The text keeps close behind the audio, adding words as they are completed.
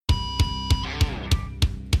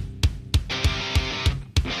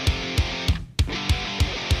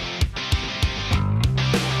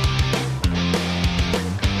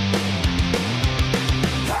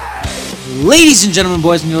Ladies and gentlemen,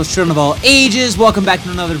 boys and girls, children of all ages, welcome back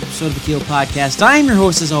to another episode of the Keel Podcast. I am your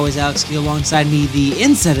host, as always, Alex Keel. Alongside me, the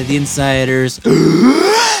inside of the insiders.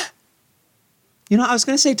 I was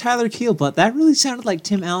going to say Tyler Keel, but that really sounded like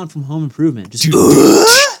Tim Allen from Home Improvement. Just that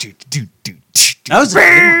was a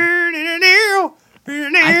good one.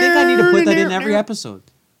 I think I need to put that in every episode.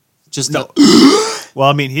 Just no. Well,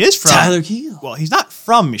 I mean, he is from Tyler Keel. Well, he's not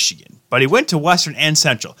from Michigan, but he went to Western and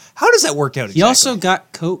Central. How does that work out exactly? He also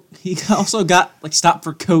got coke. He also got stopped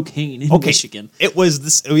for cocaine in Michigan. It was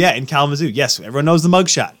this. Oh yeah, in Kalamazoo. Yes, everyone knows the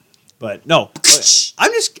mugshot. But no,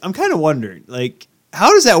 I'm kind of wondering,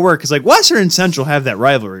 how does that work? Because Western and Central have that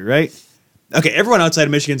rivalry, right? Okay, everyone outside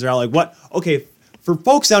of Michigan's are all like, what? Okay, for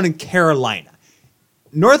folks down in Carolina,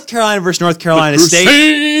 North Carolina versus North Carolina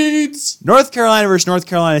State. North Carolina versus North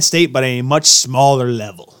Carolina State, but at a much smaller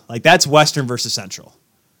level. That's Western versus Central.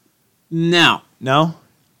 No. No?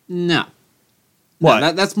 No. What?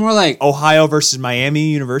 No, that's more like Ohio versus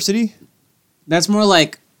Miami University? That's more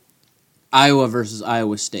like Iowa versus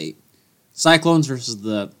Iowa State. Cyclones versus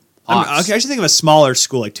the Hawks. I should think of a smaller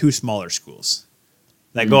school, two smaller schools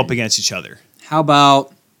that go up against each other. How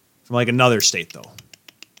about from another state, though?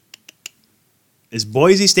 Is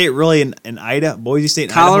Boise State really an Idaho? Boise State,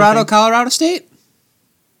 Colorado State?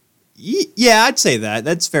 Yeah, I'd say that.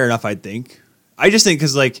 That's fair enough, I think. I just think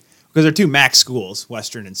because they're two MAC schools,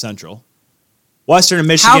 Western and Central. Western and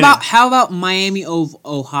Michigan. How about Miami of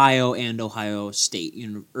Ohio and Ohio State?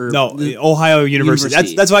 Ohio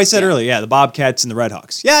University. That's what I said earlier. Yeah, the Bobcats and the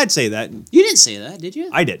Redhawks. Yeah, I'd say that. You didn't say that, did you?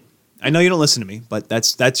 I did. I know you don't listen to me, but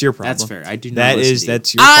that's your problem. That's fair. I do not listen to you.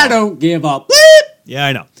 That's your problem. I don't give up. Yeah,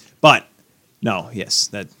 I know. But, no, yes.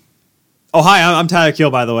 Oh, hi, I'm Tyler Keel,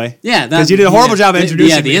 by the way. Yeah. Because you did a horrible job of introducing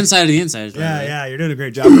me. Yeah, the inside of the insiders. Yeah, you're doing a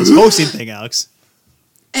great job of this hosting thing, Alex.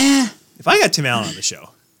 If I got Tim Allen on the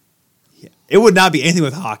show, it would not be anything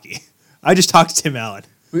with hockey. I just talked to Tim Allen.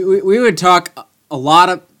 We would talk a lot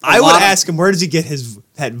of... I would ask him, where does he get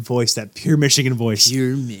that voice, that pure Michigan voice?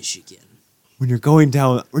 Pure Michigan. When you're going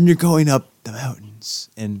up the mountains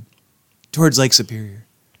and towards Lake Superior,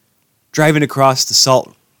 driving across the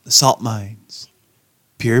salt mines,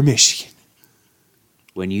 pure Michigan.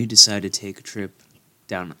 When you decide to take a trip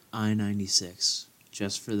down I-96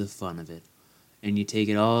 just for the fun of it, and you take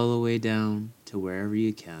it all the way down to wherever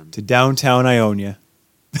you can. To downtown Ionia.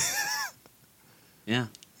 Yeah.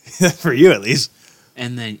 For you, at least.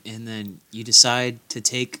 And then you decide to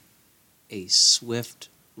take a swift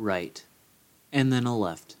right, and then a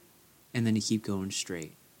left, and then you keep going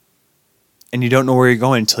straight. And you don't know where you're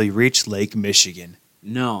going until you reach Lake Michigan.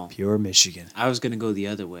 No. Pure Michigan. I was going to go the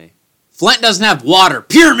other way. Flint doesn't have water.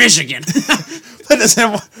 Pure Michigan. Flint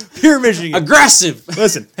doesn't have pure Michigan. Aggressive.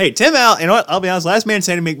 Listen, hey, Tim Allen, you know what? I'll be honest. Last Man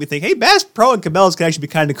Standing make me think, hey, Bass Pro and Cabela's could actually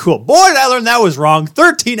be kind of cool. Boy, did I learn that was wrong.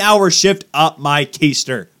 13-hour shift up my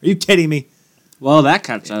keister. Are you kidding me? Well, that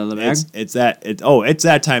cuts out of the bag. It's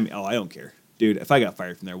that time. Oh, I don't care. Dude, if I got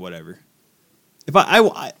fired from there, whatever. If I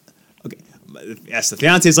okay. Yes, the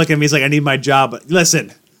fiance's looking at me. He's like, I need my job. But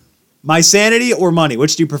listen, my sanity or money?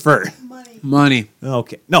 Which do you prefer? Money.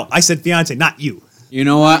 Okay. No, I said fiance, not you. You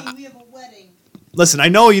know what? We have a wedding. Listen, I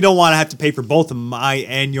know you don't want to have to pay for both of my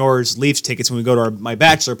and yours Leafs tickets when we go to my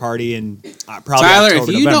bachelor party in probably Tyler,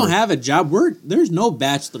 October, if you November. don't have a job, there's no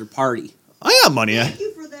bachelor party. I got money. Thank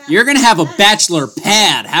you for that. You're going to have a bachelor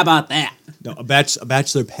pad. How about that? No, a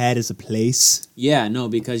bachelor pad is a place. Yeah, no,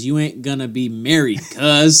 because you ain't going to be married,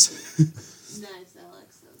 cuz. Nice,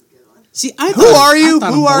 Alex. That was a good one. See, Who are you?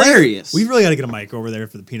 Who are hilarious. We really got to get a mic over there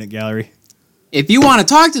for the peanut gallery. If you want to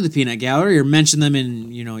talk to the Peanut Gallery or mention them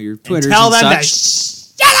in, your Twitters and tell them such,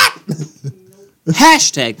 to shut up.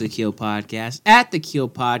 hashtag the Keel Podcast, at the Keel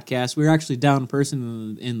Podcast. We're actually down in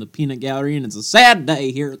person in the Peanut Gallery, and it's a sad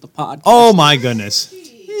day here at the podcast. Oh my goodness.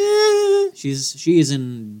 She is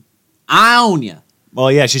in Ionia, Well,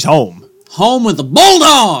 yeah, she's home. home with the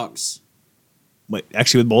Bulldogs. Wait,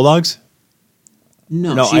 actually with Bulldogs?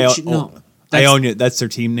 No, No, no. Ionia, that's their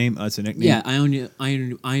team name? Oh, that's a nickname? Yeah, Ionia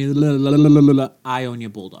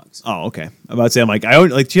Bulldogs. Oh, okay. I'm about to say, I'm like,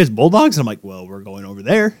 Ionia, she has Bulldogs? And I'm like, well, we're going over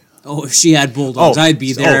there. Oh, if she had Bulldogs, Oh, I'd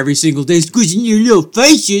be there every single day squeezing your little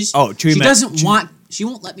faces. Oh, she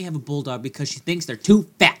won't let me have a Bulldog because she thinks they're too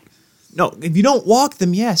fat. No, if you don't walk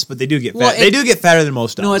them, yes, but they do get fat. Well, They do get fatter than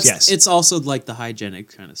most dogs, No, yes. it's also like the hygienic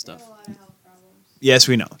kind of stuff. A lot of health problems. Yes,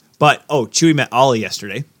 we know. But, Chewy met Ollie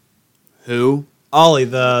yesterday. Who? Ollie,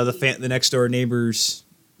 the next door neighbor's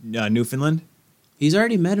Newfoundland. He's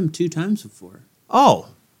already met him 2 times before. Oh,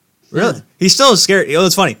 really? Yeah. He's still scared. Oh,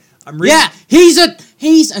 it's funny. I'm reading. Yeah,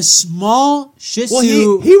 he's a small Shih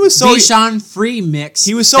Tzu he was so Bichon free mix.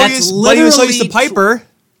 He was so used to Piper.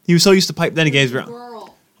 He was so used to Piper. Then he gave around.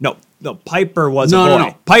 Girl. No, No, Piper was No, a no, boy.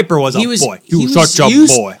 no. Piper was a boy. He was such a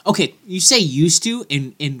boy. Okay, you say used to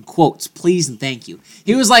in quotes, please and thank you.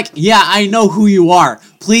 He was like, yeah, I know who you are.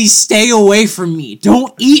 Please stay away from me.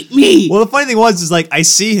 Don't eat me. Well, the funny thing was, like, I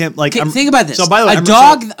see him, like... Okay, think about this. So, by the way,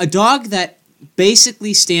 a dog that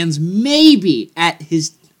basically stands maybe at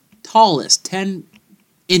his tallest 10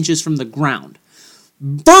 inches from the ground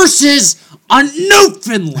versus a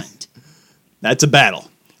Newfoundland. That's a battle.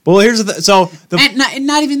 Well, here's the... And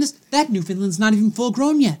not even this. That Newfoundland's not even full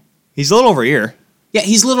grown yet. He's a little over a year. Yeah,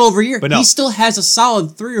 he's a little over a year. But no. He still has a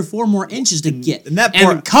solid 3 or 4 more inches to get. And that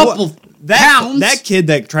a couple pounds. That kid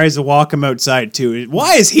that tries to walk him outside, too,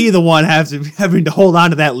 why is he the one having to hold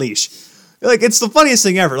on to that leash? Like, it's the funniest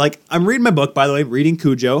thing ever. Like, I'm reading my book, by the way, reading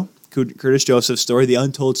Cujo, Curtis Joseph's story, the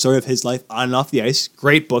untold story of his life on and off the ice.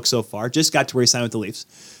 Great book so far. Just got to where he signed with the Leafs.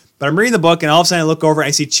 But I'm reading the book, and all of a sudden I look over, and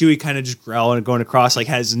I see Chewie kind of just growling and going across, like,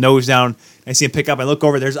 has his nose down. And I see him pick up, I look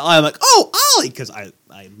over, there's Ollie. I'm like, oh, Ollie, because I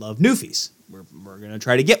love Newfies. We're going to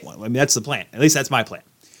try to get one. I mean, that's the plan. At least that's my plan.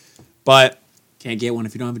 But... Can't get one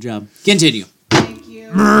if you don't have a job. Continue. Thank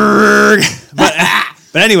you. but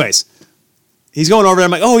anyways, he's going over there.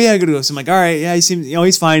 I'm like, oh yeah, good to go. So I'm like, all right, yeah, he seems,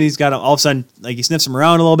 he's fine. He's got all of a sudden, like, he sniffs him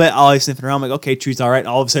around a little bit. Ollie's sniffing around. I'm like, okay, Chewie's all right.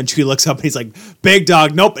 All of a sudden, Chewie looks up and he's like, big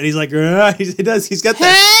dog, nope. And he's like, he's got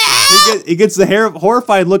that. He gets the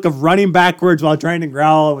horrified look of running backwards while trying to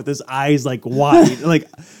growl with his eyes like wide, like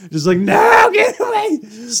just like, no, get away,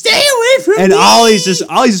 Stay away from and me. Ollie's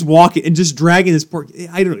just walking and just dragging this poor,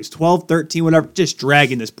 I don't know, he's 12, 13, whatever, just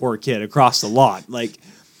dragging this poor kid across the lawn. Like,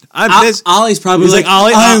 Ollie's probably he's like,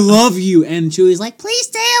 Ollie, I love you. And Chewie's like, please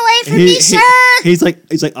stay away from me, sir. He's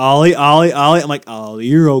like, Ollie. I'm like, Ollie,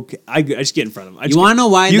 you're okay. I just get in front of him. You want to know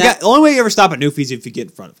why the only way you ever stop at Newfie is if you get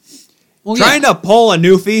in front of him. Well, Trying to pull a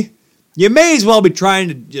Newfie, you may as well be trying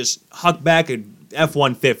to just huck back a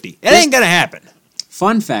F-150. It ain't gonna happen.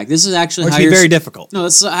 Fun fact: this is actually It's how you're very difficult. No,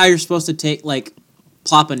 this is how you're supposed to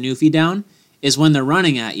plop a Newfie down. Is when they're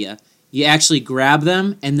running at you, you actually grab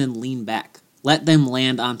them and then lean back. Let them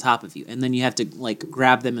land on top of you, and then you have to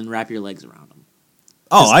grab them and wrap your legs around them.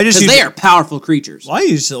 Oh, I just because they are powerful creatures. Well, I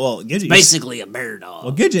used to. Well, Gidget Basically a bear dog.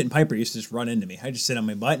 Well, Gidget and Piper used to just run into me. I just sit on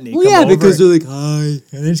my butt and they Well, come yeah, over. because they're like, hi,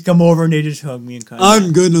 and they just come over and they just hug me and kind of.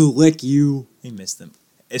 I'm gonna lick you. They miss them.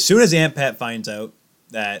 As soon as Aunt Pat finds out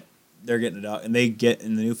that they're getting a dog and the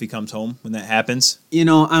Newfie comes home when that happens. I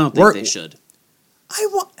don't think they should.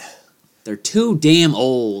 They're too damn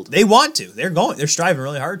old. They want to. They're striving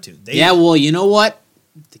really hard to. Yeah, well, you know what?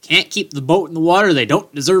 If they can't keep the boat in the water, they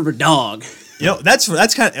don't deserve a dog. That's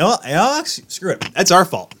kind of screw it. That's our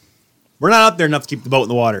fault. We're not up there enough to keep the boat in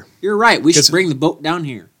the water. You're right. We should bring the boat down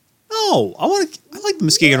here. No, I like the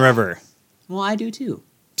Muskegon River. Well, I do too.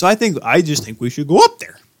 So I just think we should go up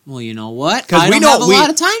there. Well, you know what? Because we don't have a lot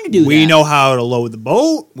of time to do that. We know how to load the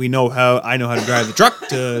boat. I know how to drive the truck,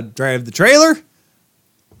 to drive the trailer.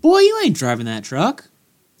 Boy, you ain't driving that truck.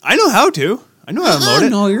 I know how to. I know how to load it.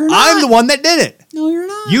 No, you're not. I'm the one that did it. No, you're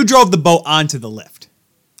not. You drove the boat onto the lift.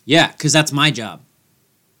 Yeah, because that's my job.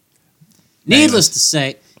 Needless to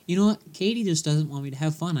say, you know what? Katie just doesn't want me to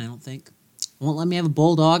have fun, I don't think. Won't let me have a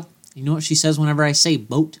bulldog. You know what she says whenever I say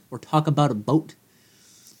boat or talk about a boat?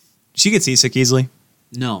 She gets seasick easily.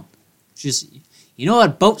 No. Just, you know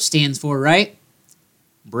what boat stands for, right?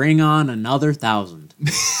 Bring on another 1,000.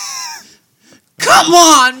 Come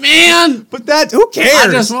on, man! But who cares?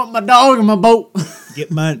 I just want my dog and my boat. Get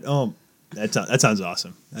mine. Oh, that sounds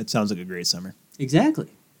awesome. That sounds like a great summer. Exactly.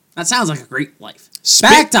 That sounds like a great life.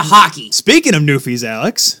 Back to hockey. Speaking of Newfies,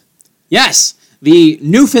 Alex. Yes, the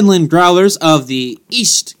Newfoundland Growlers of the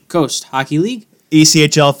East Coast Hockey League,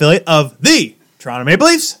 ECHL affiliate of the Toronto Maple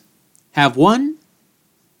Leafs, have won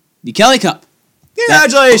the Kelly Cup.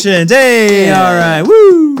 Congratulations! Hey, Yeah. all right,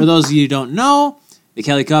 woo! For those of you who don't know, the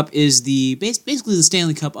Kelly Cup is basically the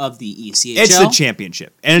Stanley Cup of the ECHL. It's the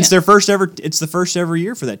championship, and it's their first ever. It's the first ever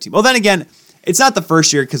year for that team. Well, then again, it's not the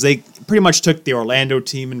first year because they pretty much took the Orlando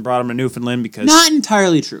team and brought them to Newfoundland because Not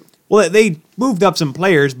entirely true. well, they moved up some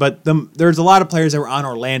players, but there's a lot of players that were on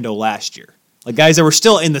Orlando last year, like guys that were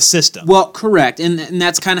still in the system. Well, correct, and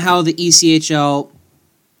that's kind of how the ECHL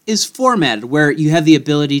is formatted, where you have the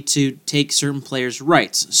ability to take certain players'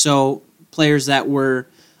 rights. So players that were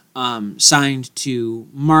signed to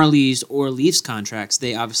Marlies or Leafs contracts,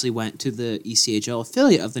 they obviously went to the ECHL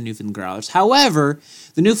affiliate of the Newfoundland Growlers. However,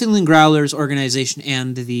 the Newfoundland Growlers organization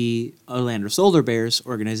and the Orlando Solar Bears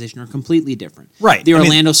organization are completely different. Right. The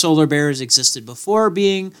Orlando Solar Bears existed before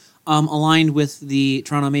being aligned with the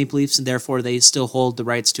Toronto Maple Leafs, and therefore they still hold the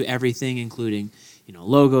rights to everything, including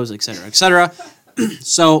logos, etc., etc.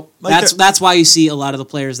 So that's why you see a lot of the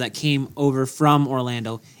players that came over from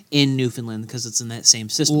Orlando in Newfoundland because it's in that same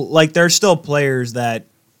system. Like there's still players that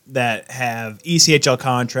have ECHL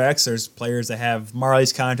contracts. There's players that have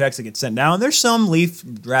Marlies contracts that get sent down. There's some Leaf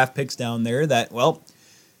draft picks down there that, well,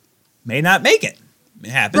 may not make it. It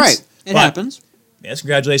happens. Right. It happens. Yes,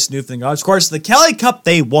 congratulations to Newfoundland Guards. Of course, the Kelly Cup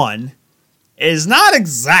they won is not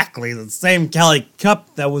exactly the same Kelly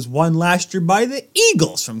Cup that was won last year by the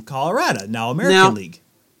Eagles from Colorado, now American League.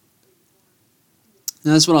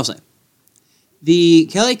 Now, that's what I'll say. The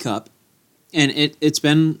Kelly Cup, and it's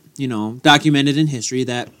been, documented in history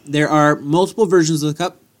that there are multiple versions of the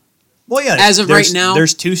Cup. Well, yeah. As of right now,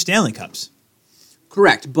 there's 2 Stanley Cups.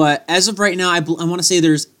 Correct, but as of right now, I want to say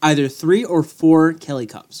there's either 3 or 4 Kelly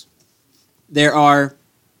Cups. There are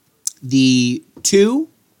the 2,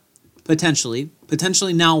 potentially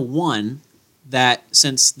now 1, that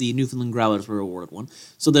since the Newfoundland Growlers were awarded one.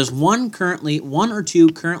 So there's 1 or 2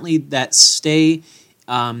 currently that stay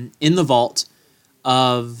in the vault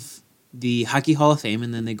of the Hockey Hall of Fame,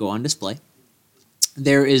 and then they go on display.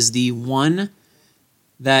 There is the 1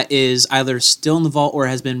 that is either still in the vault or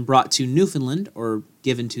has been brought to Newfoundland or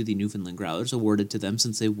given to the Newfoundland Growlers, awarded to them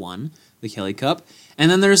since they won the Kelly Cup.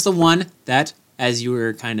 And then there's the 1 that, as you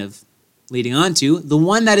were kind of leading on to, the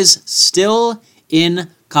 1 that is still in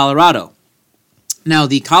Colorado. Now,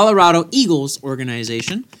 the Colorado Eagles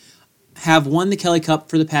organization have won the Kelly Cup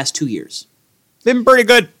for the past 2 years. Been pretty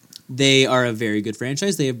good. They are a very good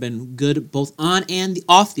franchise. They have been good both on and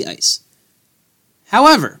off the ice.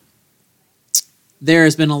 However, there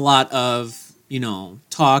has been a lot of,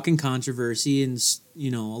 talk and controversy and,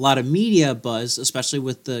 a lot of media buzz, especially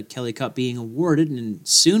with the Kelly Cup being awarded and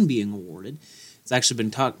soon being awarded. It's actually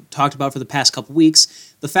been talked about for the past couple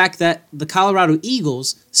weeks. The fact that the Colorado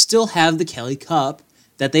Eagles still have the Kelly Cup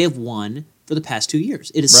that they have won for the past 2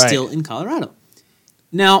 years. It is still in Colorado.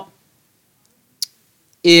 Now,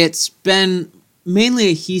 it's been mainly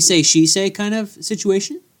a he say, she say kind of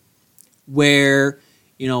situation where,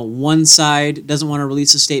 one side doesn't want to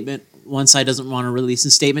release a statement, one side doesn't want to release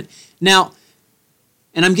a statement. Now,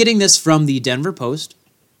 and I'm getting this from the Denver Post.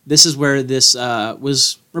 This is where this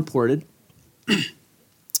was reported.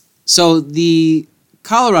 So the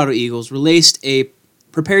Colorado Eagles released a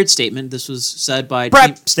prepared statement. This was said by...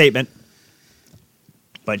 Statement.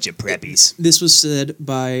 Bunch of preppies. This was said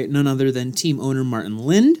by none other than team owner Martin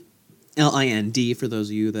Lind, L-I-N-D, for those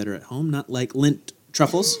of you that are at home, not like Lindt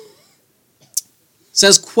truffles.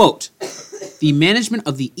 Says, quote, the management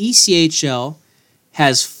of the ECHL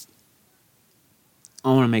has... I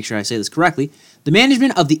want to make sure I say this correctly. The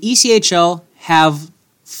management of the ECHL have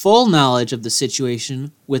full knowledge of the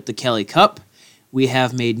situation with the Kelly Cup. We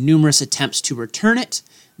have made numerous attempts to return it.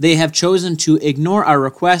 They have chosen to ignore our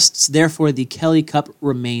requests, therefore the Kelly Cup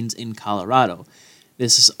remains in Colorado.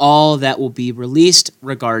 This is all that will be released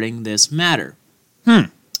regarding this matter.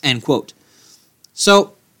 End quote.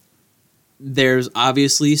 So, there's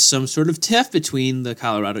obviously some sort of tiff between the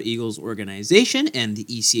Colorado Eagles organization and the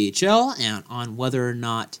ECHL and on whether or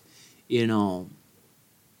not,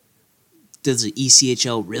 does the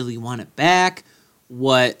ECHL really want it back?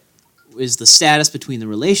 What is the status between the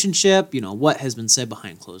relationship? What has been said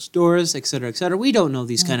behind closed doors, et cetera, et cetera. We don't know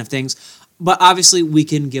these kind of things, but obviously we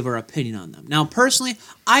can give our opinion on them. Now, personally,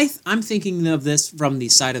 I'm thinking of this from the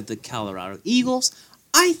side of the Colorado Eagles.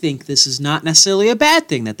 I think this is not necessarily a bad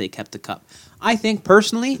thing that they kept the cup. I think,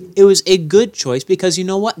 personally, it was a good choice because you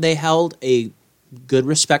know what? They held a good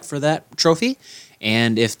respect for that trophy,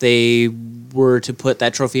 and if they were to put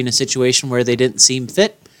that trophy in a situation where they didn't seem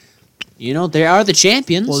fit, they are the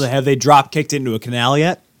champions. Well, have they drop-kicked into a canal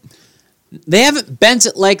yet? They haven't bent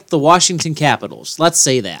it like the Washington Capitals. Let's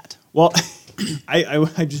say that. Well,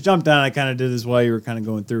 I just jumped on. I kind of did this while you were kind of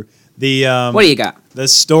going through. What do you got? The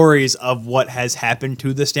stories of what has happened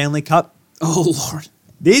to the Stanley Cup. Oh, Lord.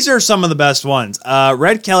 These are some of the best ones.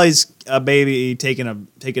 Red Kelly's baby taking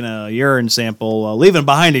a urine sample, leaving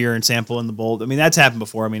behind a urine sample in the bowl. I mean, that's happened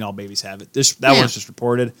before. I mean, all babies have it. That one's just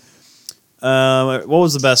reported. What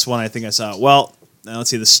was the best one I think I saw? Well, let's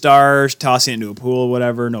see. The Stars tossing it into a pool or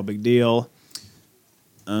whatever. No big deal.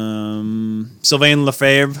 Sylvain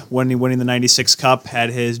Lefebvre, winning the 96 Cup, had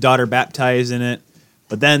his daughter baptized in it.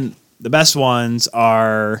 But then the best ones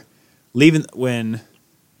are leaving when...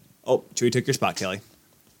 Oh, Chewy took your spot, Kelly.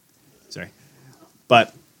 Sorry. But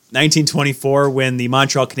 1924, when the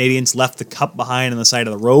Montreal Canadiens left the cup behind on the side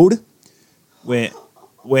of the road,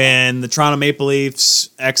 when the Toronto Maple Leafs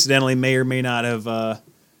accidentally may or may not have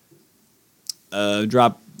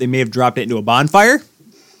dropped it into a bonfire.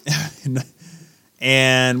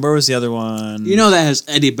 And where was the other one? That has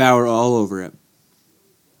Eddie Bauer all over it.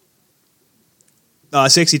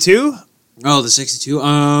 62? Oh, the 62.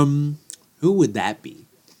 Who would that be?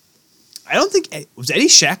 I don't think was Eddie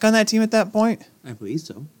Shack on that team at that point. I believe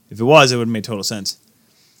so. If it was, it would have made total sense.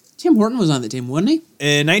 Tim Horton was on that team, wasn't he?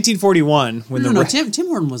 In 1941, when No, Tim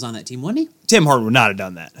Horton was on that team, wasn't he? Tim Horton would not have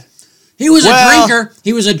done that. He was a drinker.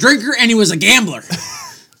 He was a drinker and he was a gambler.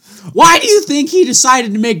 Why do you think he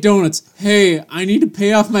decided to make donuts? Hey, I need to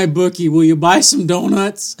pay off my bookie. Will you buy some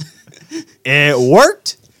donuts? It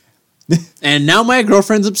worked. And now my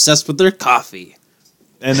girlfriend's obsessed with their coffee.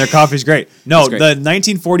 And their coffee's great. No, Great. the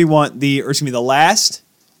 1941, the last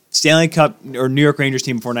Stanley Cup or New York Rangers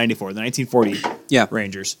team before 94, the 1940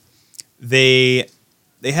 Rangers, they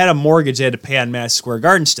had a mortgage they had to pay on Madison Square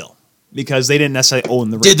Garden still because they didn't necessarily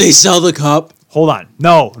own the Rangers. Did they sell the cup? Hold on.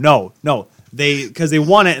 No. Because they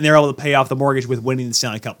won it and they were able to pay off the mortgage with winning the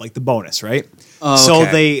Stanley Cup, like the bonus, right? Oh, So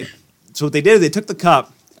okay. what they did is they took the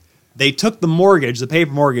cup, they took the mortgage, the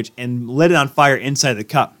paper mortgage, and lit it on fire inside the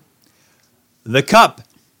cup. The cup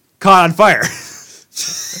caught on fire.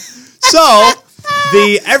 So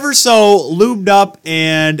the ever so lubed up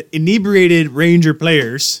and inebriated Ranger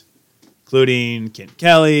players, including Kent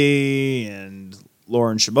Kelly and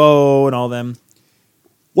Lauren Chabot and all them,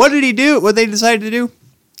 what did he do? What they decided to do?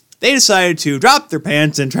 They decided to drop their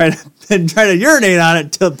pants and try to urinate on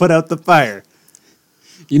it to put out the fire.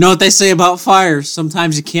 You know what they say about fires?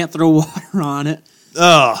 Sometimes you can't throw water on it.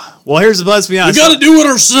 Oh, well, let's be honest. We gotta do it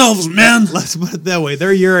ourselves, man. Let's put it that way.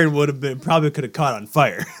 Their urine probably could have caught on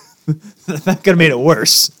fire. That could have made it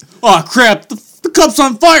worse. Oh, crap. The cup's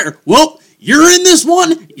on fire. Well, you're in this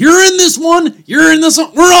one. You're in this one. You're in this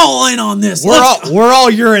one. We're all in on this. We're all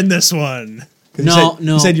urine this one. No.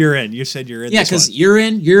 You said you're in. You said you're in. Yeah, because you're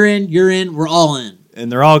in. We're all in. And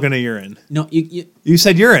they're all gonna urine. No, you You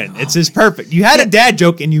said urine. It's just perfect. You had a dad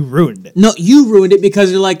joke and you ruined it. No, you ruined it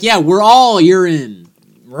because you're like, yeah, we're all urine.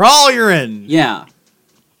 We're all urine. Yeah.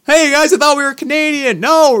 Hey guys, I thought we were Canadian.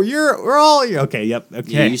 No, we're all okay. Yep.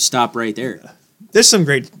 Okay. Yeah, you stop right there. There's some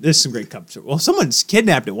great cups. Well, someone's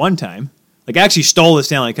kidnapped it one time. Like actually stole the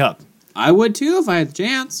Stanley Cup. I would too if I had the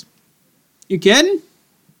chance. You kidding?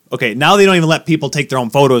 Okay, now they don't even let people take their own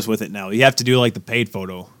photos with it now. You have to do like the paid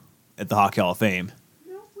photo at the Hockey Hall of Fame.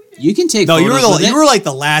 You can take No, photos. you were like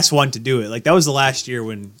the last one to do it. Like that was the last year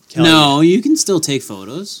when Kelly. No, you can still take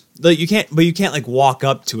photos. You can't like walk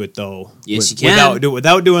up to it though. Yes, you can.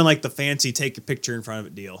 Without doing like the fancy take a picture in front of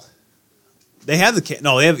it deal. They have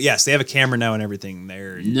they have a camera now and everything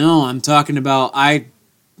there. No, I'm talking about I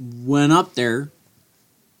went up there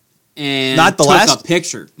and Not the took last- a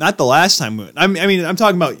picture. Not the last time. I mean, I'm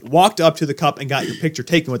talking about walked up to the cup and got your picture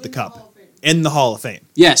taken with the cup in the Hall of Fame.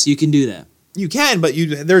 Yes, you can do that. You can, but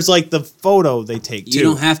there's like the photo they take too. You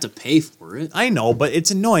don't have to pay for it. I know, but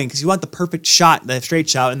it's annoying because you want the perfect shot, the straight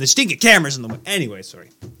shot, and the stinking cameras in the way. Anyway, sorry.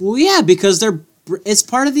 Well, yeah, because it's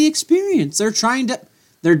part of the experience.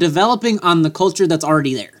 They're developing on the culture that's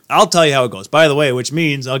already there. I'll tell you how it goes. By the way, which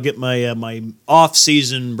means I'll get my my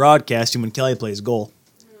off-season broadcasting when Kelly plays goal.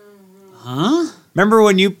 Huh?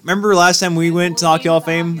 Remember last time we went to Hockey Hall of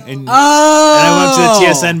Fame and Oh! I went to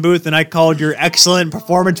the TSN booth and I called your excellent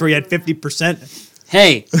performance where you had 50%,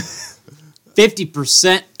 Hey,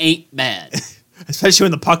 50% ain't bad. especially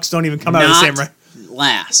when the pucks don't even come out of the same.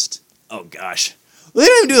 Last. Oh gosh, well, they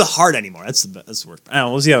don't even do the hard anymore. That's the worst. I don't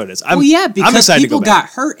know. We'll see how it is. Well, yeah, I'm because excited people to go back. got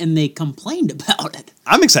hurt and they complained about it.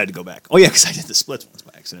 I'm excited to go back. Oh yeah, because I did the splits once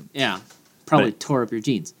by accident. Yeah, probably But- tore up your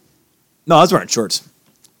jeans. No, I was wearing shorts.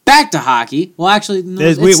 Back to hockey. Well, actually, no,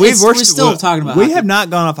 we're still talking about We hockey. have not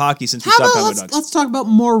gone off hockey since we How stopped about talking about let's Ducks. talk about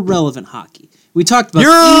more relevant hockey. We talked about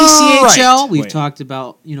You're ECHL. right. We've Wait. talked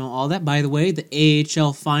about all that. By the way, the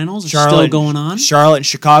AHL finals are still going on. Charlotte and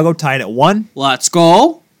Chicago tied at 1. Let's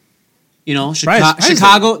go. Surprise.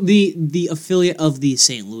 Chicago, the affiliate of the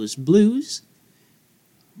St. Louis Blues.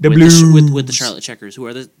 The with Blues with the Charlotte Checkers, who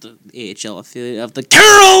are the AHL affiliate of the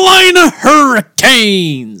Carolina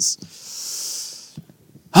Hurricanes.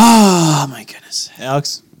 Oh my goodness!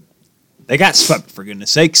 Alex, they got swept for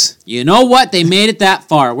goodness sakes. You know what? They made it that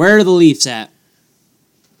far. Where are the Leafs at?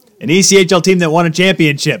 An ECHL team that won a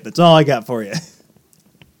championship. That's all I got for you.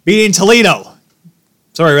 Beating Toledo.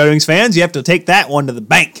 Sorry, Red Wings fans, you have to take that one to the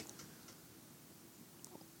bank.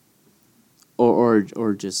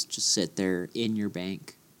 Or just sit there in your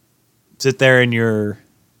bank. Sit there in your.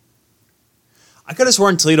 I could have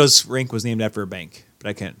sworn Toledo's rink was named after a bank, but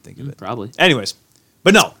I can't think of it. Probably. Anyways,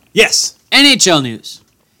 but no, yes. NHL news.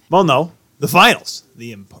 Well, no, the finals.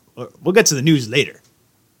 We'll get to the news later.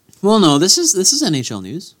 Well, no, this is NHL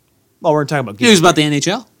news. Well, we're talking about News about the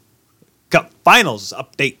NHL. Cup finals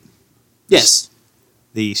update. Yes.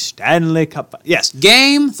 The Stanley Cup. Yes.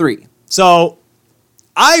 Game 3. So,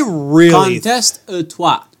 I Contest à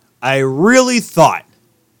trois. really thought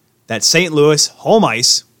that St. Louis home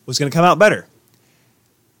ice was going to come out better.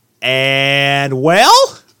 And,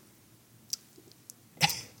 well,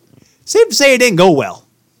 safe to say it didn't go well.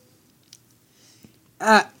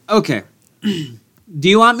 Okay. Do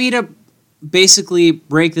you want me to basically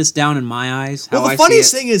break this down in my eyes? Well, the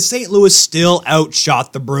funniest thing is St. Louis still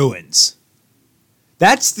outshot the Bruins.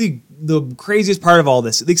 That's the craziest part of all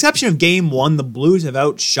this. With the exception of Game 1, the Blues have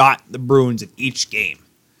outshot the Bruins in each game.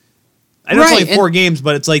 I know it's only 4 games,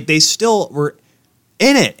 but it's like they still were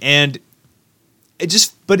in it. And it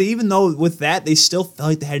just, but even though with that, they still felt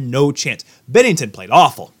like they had no chance. Bennington played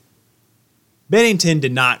awful. Bennington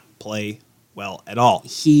did not play well at all.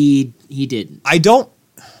 He didn't. I don't.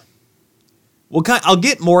 Well, I'll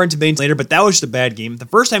get more into Bennington later, but that was just a bad game. The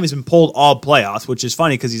first time he's been pulled all playoffs, which is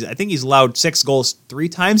funny because I think he's allowed 6 goals 3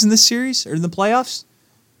 times in this series or in the playoffs,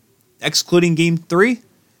 excluding Game 3.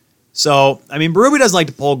 So, I mean, Berube doesn't like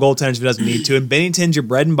to pull goaltenders if he doesn't need to, and Bennington's your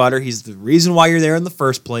bread and butter. He's the reason why you're there in the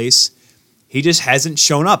first place. He just hasn't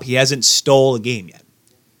shown up. He hasn't stole a game yet.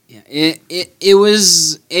 Yeah, it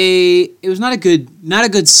was not a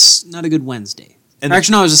good Wednesday. And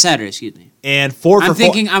actually, no, it was a Saturday. Excuse me. And 4 for 4.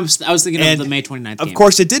 I was thinking of the May 29th game. Of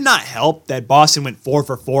course, it did not help that Boston went 4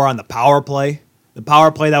 for 4 on the power play. The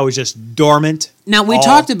power play that was just dormant. Now, we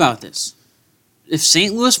talked about this. If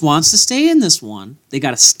St. Louis wants to stay in this one, they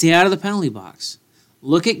got to stay out of the penalty box.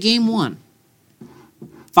 Look at Game 1.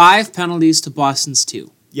 5 penalties to Boston's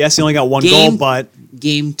 2. Yes, he only got 1 goal, but...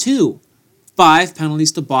 Game 2. 5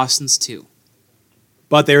 penalties to Boston's 2.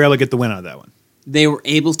 But they were able to get the win out of that one. They were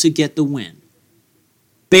able to get the win.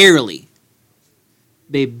 Barely.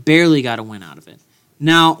 They barely got a win out of it.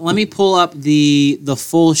 Now, let me pull up the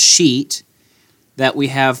full sheet that we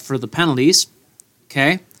have for the penalties.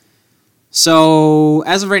 Okay? So,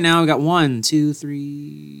 as of right now, we got 1, 2,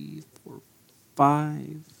 3, 4,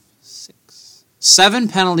 5, 6, 7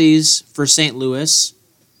 penalties for St. Louis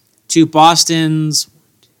to Boston's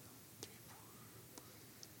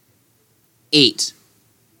 8.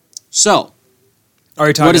 So,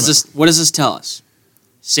 what does this tell us?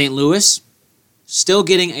 St. Louis still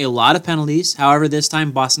getting a lot of penalties. However, this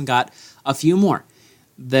time Boston got a few more.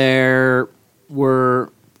 There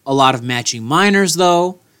were a lot of matching minors,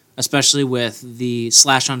 though, especially with the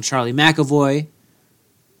slash on Charlie McAvoy.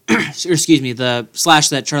 Excuse me, the slash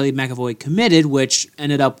that Charlie McAvoy committed, which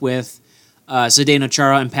ended up with Zdeno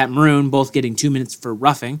Chara and Pat Maroon both getting 2 minutes for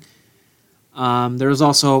roughing. There was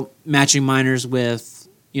also matching minors with,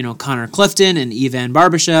 Connor Clifton and Ivan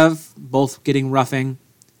Barbashev, both getting roughing.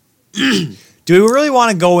 Do we really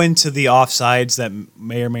want to go into the offsides that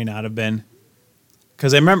may or may not have been?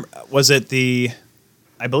 Because I remember,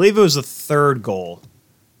 I believe it was the 3rd goal.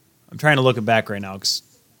 I'm trying to look it back right now because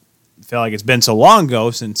I feel like it's been so long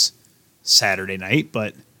ago since Saturday night,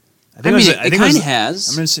 but I think it kind of has.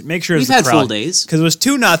 I'm going to make sure we've had full days because it was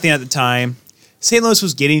 2-0 at the time. St. Louis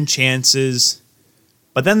was getting chances,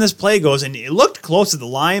 but then this play goes and it looked close to the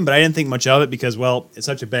line, but I didn't think much of it because, well, it's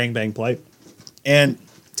such a bang bang play. And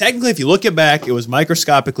technically, if you look it back, it was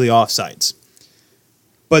microscopically offsides.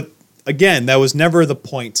 But again, that was never the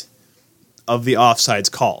point of the offsides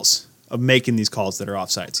calls, of making these calls that are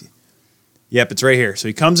offsides. Yep, it's right here. So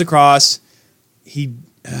he comes across.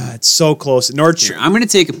 It's so close. Here, I'm going to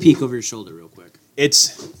take a peek over your shoulder real quick. I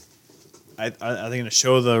think I'm going to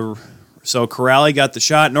show so Corrali got the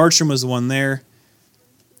shot. Nordstrom was the one there.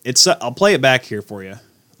 I'll play it back here for you.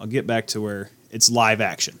 I'll get back to where it's live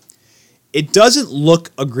action. It doesn't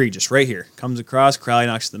look egregious right here. Comes across, Crowley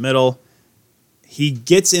knocks to the middle. He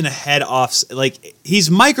gets in ahead off,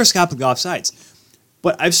 he's microscopic offsides.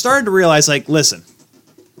 But I've started to realize, listen,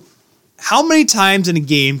 how many times in a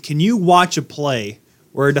game can you watch a play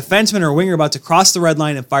where a defenseman or a winger are about to cross the red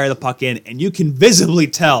line and fire the puck in, and you can visibly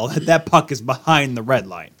tell that puck is behind the red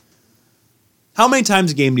line? How many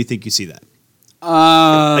times a game do you think you see that?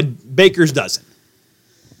 Baker's dozen.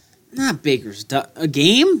 Not Baker's a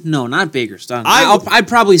game? No, not Baker's dozen. I'd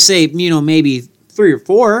probably say maybe 3 or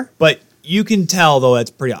 4. But you can tell though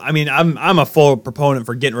that's pretty. I mean, I'm a full proponent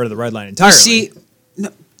for getting rid of the red line entirely. You see,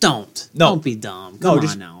 don't be dumb. Come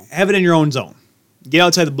on now. Have it in your own zone. Get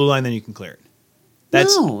outside the blue line, then you can clear it.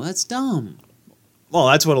 That's dumb. Well,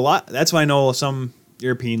 that's what I know some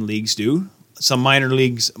European leagues do. Some minor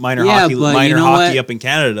hockey up in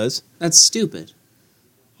Canada does. That's stupid.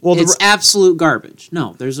 Well, it's absolute garbage.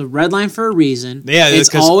 No, there's a red line for a reason. Yeah,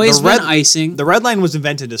 it's always been icing. The red line was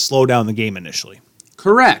invented to slow down the game initially.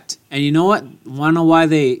 Correct. And you know what? Want to know why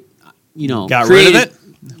they, got rid of it?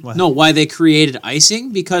 What? No, why they created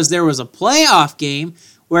icing? Because there was a playoff game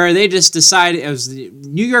where they just decided, it was the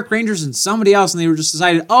New York Rangers and somebody else, and they were just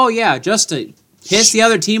decided, just to piss the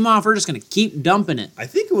other team off. We're just going to keep dumping it. I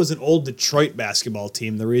think it was an old Detroit basketball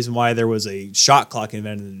team. The reason why there was a shot clock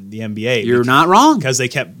invented in the NBA. You're not wrong. Because they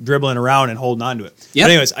kept dribbling around and holding on to it. Yep.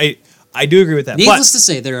 But anyways, I do agree with that. Needless to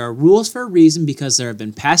say, there are rules for a reason because there have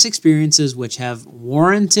been past experiences which have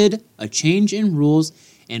warranted a change in rules,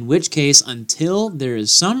 in which case, until there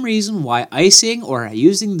is some reason why icing or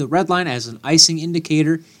using the red line as an icing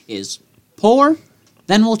indicator is poor,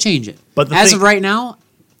 then we'll change it. But as of right now,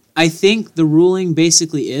 I think the ruling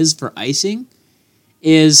basically is for icing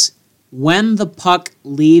is when the puck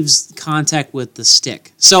leaves contact with the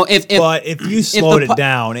stick. So if you slowed it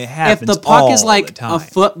down, it happens if the puck all is like the time. a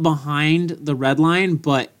foot behind the red line,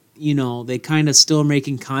 but they kind of still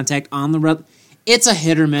making contact on the red, it's a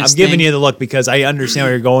hit or miss. I'm giving you the look because I understand what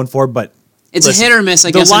you're going for, but it's a hit or miss.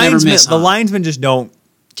 I guess the I never miss. The linesmen just don't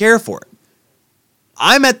care for it.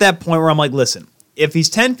 I'm at that point where I'm like, listen, if he's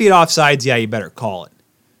 10 feet offsides, yeah, you better call it.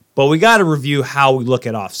 But we got to review how we look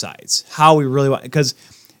at offsides, how we really want, because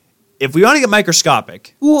if we want to get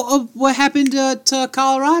microscopic. Well, what happened to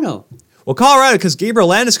Colorado? Well, Colorado, because Gabriel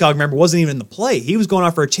Landeskog, remember, wasn't even in the play. He was going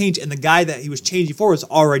off for a change, and the guy that he was changing for was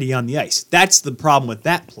already on the ice. That's the problem with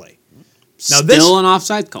that play. Now, Still an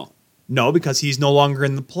offside call. No, because he's no longer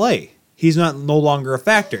in the play. He's no longer a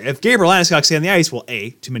factor. If Gabriel Landeskog stay on the ice, well, A,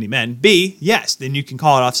 too many men. B, yes, then you can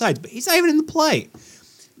call it offsides. But he's not even in the play.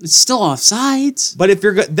 It's still offsides. But if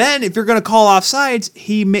you're going to call offsides,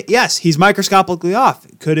 he's microscopically off.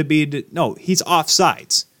 Could it be? No, he's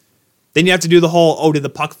offsides. Then you have to do the whole, did the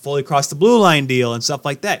puck fully cross the blue line deal and stuff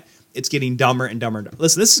like that. It's getting dumber and dumber and dumber.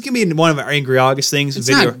 Listen, this is going to be one of our Angry August things. It's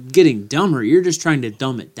not getting dumber. You're just trying to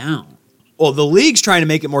dumb it down. Well, the league's trying to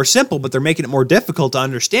make it more simple, but they're making it more difficult to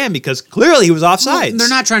understand because clearly he was offsides. Well, they're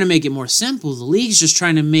not trying to make it more simple. The league's just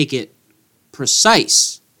trying to make it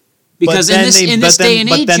precise. Because in this day and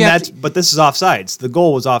age, but this is offsides. The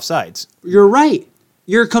goal was offsides. You're right.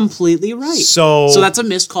 You're completely right. So that's a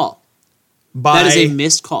missed call. That is a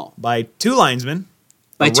missed call by two linesmen.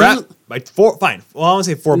 By four. Fine. Well, I want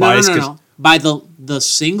to say four bodies. No. By the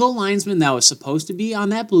single linesman that was supposed to be on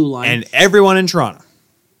that blue line, and everyone in Toronto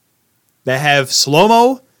that have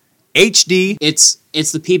slow-mo, HD. It's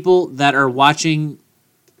the people that are watching.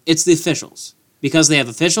 It's the officials. Because they have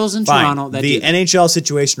officials in Toronto that the NHL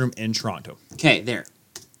Situation Room in Toronto. Okay, there.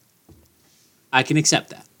 I can accept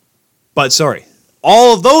that. But sorry,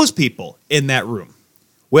 all of those people in that room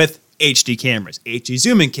with HD cameras, HD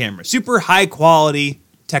zoom-in cameras, super high-quality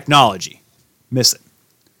technology, miss it.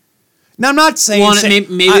 Now, I'm not saying... Well,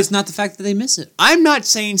 maybe it's not the fact that they miss it. I'm not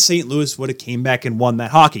saying St. Louis would have came back and won that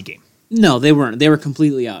hockey game. No, they weren't. They were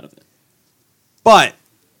completely out of it. But...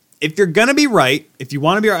 if you're going to be right, if you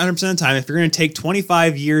want to be 100% of the time, if you're going to take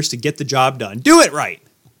 25 years to get the job done, do it right.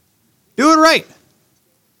 Do it right.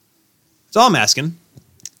 That's all I'm asking.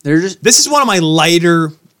 This is one of my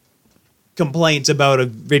lighter complaints about a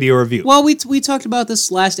video review. Well, we talked about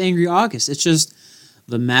this last Angry August. It's just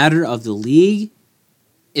the matter of the league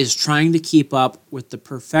is trying to keep up with the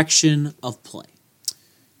perfection of play.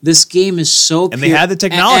 This game is so and they had the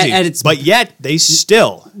technology, but yet they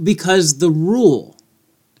still... because the rule...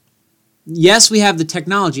 Yes, we have the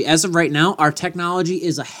technology. As of right now, our technology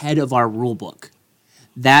is ahead of our rule book.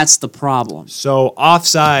 That's the problem. So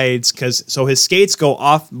offsides, so his skates go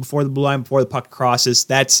off before the blue line, before the puck crosses.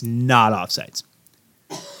 That's not offsides.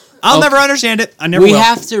 I'll never understand it. I never will. We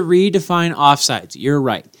have to redefine offsides. You're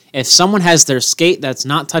right. If someone has their skate that's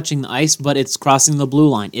not touching the ice, but it's crossing the blue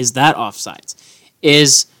line, is that offsides?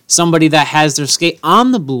 Is somebody that has their skate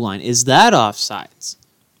on the blue line, is that offsides?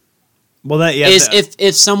 Well,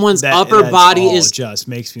 if someone's upper body is just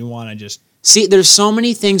makes me want to just see. There's so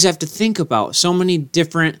many things you have to think about. So many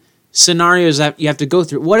different scenarios that you have to go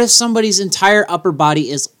through. What if somebody's entire upper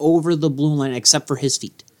body is over the blue line except for his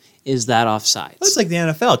feet? Is that offsides? Well, it's like the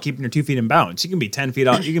NFL keeping your 2 feet in bounds. You can be 10 feet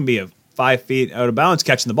out. You can be 5 feet out of bounds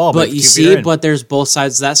catching the ball. But you see, there's both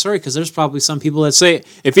sides of that story because there's probably some people that say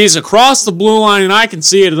if he's across the blue line and I can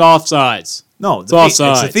see it, it's offsides. No, it's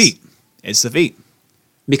offsides. It's the feet. It's the feet.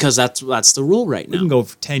 Because that's the rule right now. We can go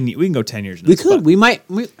for 10. We can go 10 years. We could. We might.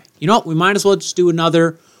 You know what? We might as well just do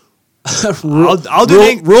another I'll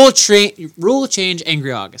do rule change.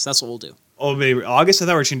 Angry August. That's what we'll do. Oh, maybe August. I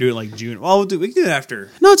thought we were going to do it like June. Well, we can do it after.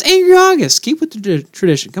 No, it's Angry August. Keep with the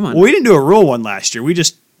tradition. Come on. Well, we didn't do a rule one last year. We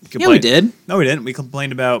just complained. Yeah, we did. No, we didn't. We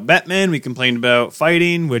complained about Batman. We complained about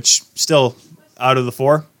fighting, which still out of the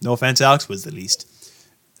four. No offense, Alex, was the least.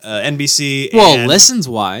 NBC. Well, listens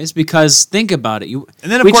wise, because think about it. We course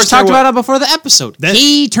just talked about it before the episode.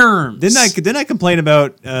 Key terms. Didn't I complain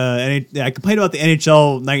about? I complained about the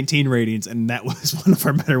NHL 19 ratings, and that was one of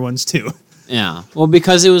our better ones too. Yeah. Well,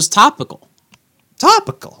 because it was topical.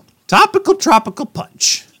 Topical. Topical Tropical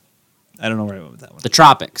Punch. I don't know where I went with that one. The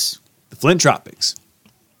Tropics. The Flint Tropics.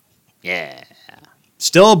 Yeah.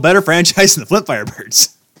 Still a better franchise than the Flint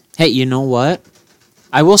Firebirds. Hey, you know what?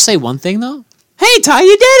 I will say one thing, though. Hey, Ty,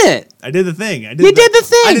 you did it. I did the thing. You did the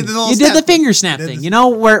thing. I did the little You did the snap. finger snap I did thing. the- You know,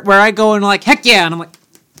 where I go and like, heck yeah. And I'm like,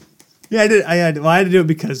 Yeah, I did. I had to do it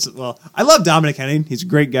because, well, I love Dominic Henning. He's a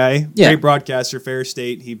great guy. Yeah. Great broadcaster, Ferris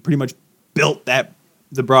State. He pretty much built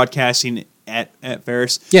the broadcasting at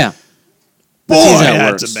Ferris. yeah. Boy, That's how it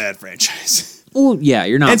that's works. a bad franchise. Oh, yeah,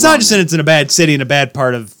 you're not And it's wrong not just that it's in a bad city and a bad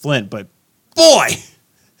part of Flint, but boy,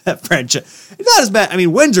 that franchise. It's not as bad. I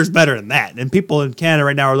mean, Windsor's better than that. And people in Canada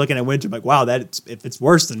right now are looking at Windsor like, wow, if it's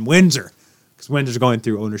worse than Windsor. Because Windsor's going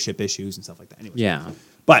through ownership issues and stuff like that. Anyway. Yeah.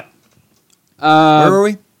 But, where were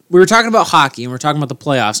we? We were talking about hockey, and we were talking about the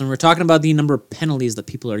playoffs, and we were talking about the number of penalties that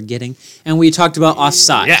people are getting, and we talked about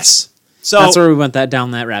offside. Yes. So That's where we went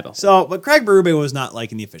down that rabbit hole. So, but Craig Berube was not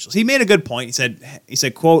liking the officials. He made a good point. He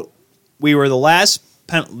said, quote, we were the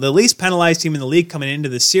least penalized team in the league coming into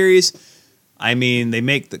this series. I mean, they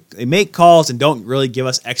make calls and don't really give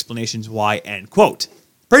us explanations why, end quote.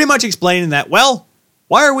 Pretty much explaining that, well,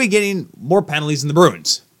 why are we getting more penalties than the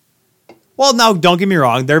Bruins? Well, now, don't get me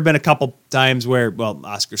wrong. There have been a couple times where, well,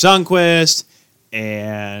 Oscar Sundqvist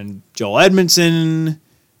and Joel Edmondson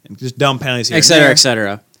and just dumb penalties here Et and cetera, there. et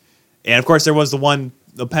cetera. And of course, there was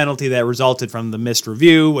the penalty that resulted from the missed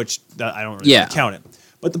review, which I don't really count it.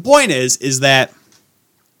 But the point is that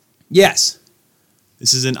yes,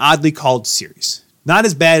 this is an oddly called series, not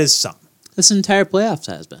as bad as some. This entire playoffs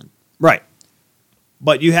has been. Right,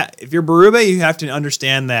 but if you're Berube, you have to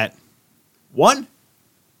understand that one,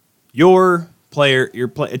 it's your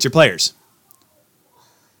players.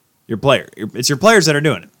 It's your players that are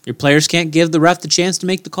doing it. Your players can't give the ref the chance to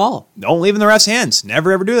make the call. Don't leave in the ref's hands.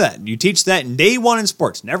 Never ever do that. You teach that in day one in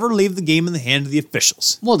sports. Never leave the game in the hand of the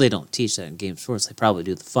officials. Well, they don't teach that in games first. They probably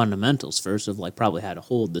do the fundamentals first of like probably how to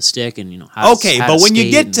hold the stick and how. Okay, how but to when you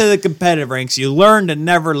skate get and, to the competitive ranks, you learn to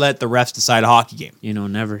never let the refs decide a hockey game.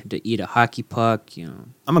 never to eat a hockey puck.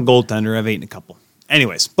 I'm a goaltender. I've eaten a couple.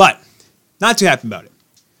 Anyways, but not too happy about it.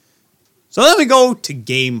 So then we go to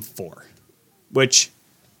Game 4, which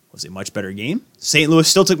was a much better game. St. Louis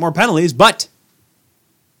still took more penalties, but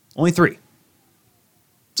only 3.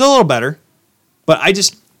 It's a little better, but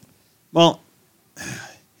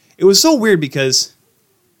it was so weird because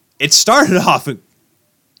it started off an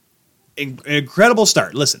incredible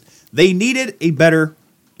start. Listen, they needed a better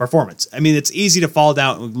performance. I mean, it's easy to fall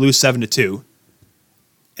down and lose 7-2.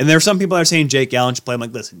 And there are some people that are saying Jake Allen should play. I'm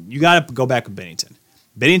like, listen, you got to go back with Bennington.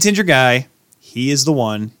 Bennington's your guy. He is the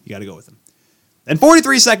one. You got to go with him. Then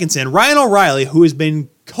 43 seconds in, Ryan O'Reilly, who has been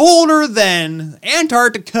colder than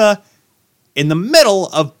Antarctica in the middle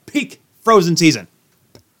of peak frozen season.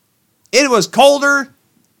 It was colder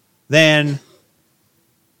than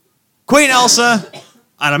Queen Elsa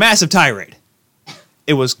on a massive tirade.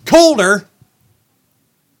 It was colder.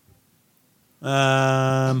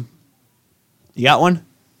 You got one?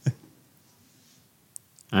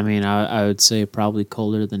 I mean, I would say probably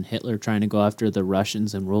colder than Hitler trying to go after the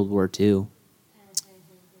Russians in World War II.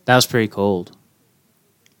 That was pretty cold.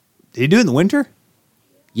 Did he do it in the winter?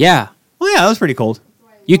 Yeah. Well, yeah, that was pretty cold.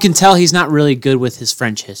 You can tell he's not really good with his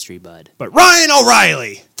French history, bud. But Ryan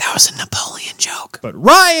O'Reilly. That was a Napoleon joke. But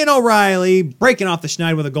Ryan O'Reilly breaking off the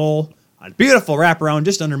schneid with a goal. A beautiful wraparound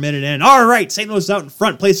just under a minute in. All right, St. Louis is out in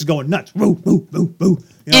front. Place is going nuts. Woo, woo, woo, woo.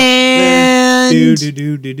 You know, And- do, do,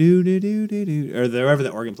 do, do, do, do, do, do, do, or wherever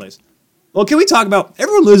that organ plays. Well, can we talk about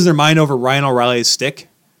everyone loses their mind over Ryan O'Reilly's stick?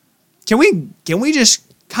 Can we just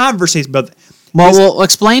conversate about that? Well, we'll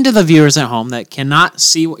explain to the viewers at home that cannot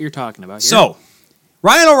see what you're talking about here. So,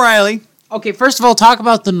 Ryan O'Reilly, Okay, first of all, talk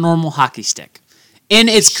about the normal hockey stick in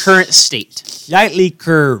its current state. slightly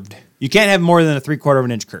curved. You can't have more than a 3/4 of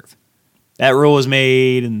an inch curve. That rule was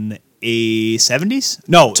made in the 70s?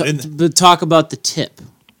 No. But talk about the tip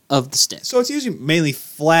of the stick. So it's usually mainly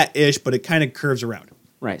flat-ish, but it kind of curves around.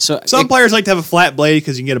 Right. So Some players like to have a flat blade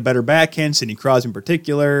because you can get a better backhand. Sidney Crosby in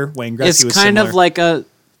particular. Wayne Gretzky it's was kind similar. of like a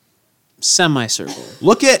semicircle.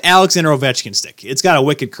 Look at Alexander Ovechkin's stick. It's got a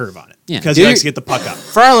wicked curve on it Yeah. because Do he you- likes to get the puck up.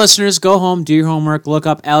 For our listeners, go home, do your homework, look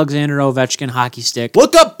up Alexander Ovechkin hockey stick.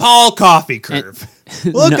 Look up Paul Coffey curve.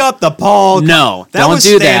 Look No. up the Paul. No, that don't was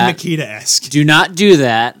do Stan that. Mikita-esque. Do not do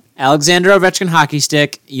that. Alexander Ovechkin hockey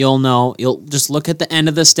stick, you'll know. You'll just look at the end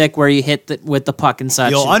of the stick where you hit with the puck and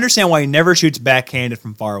such. You'll understand why he never shoots backhanded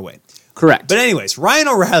from far away. Correct. But anyways, Ryan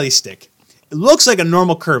O'Reilly's stick, it looks like a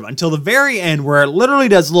normal curve until the very end where it literally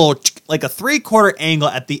does a little, like a 3/4 angle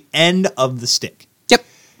at the end of the stick. Yep.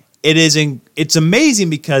 It's amazing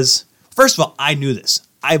because, first of all, I knew this.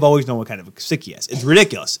 I've always known what kind of a stick he has. It's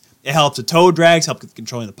ridiculous. It helps with toe drags, helps with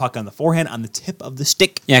controlling the puck on the forehand, on the tip of the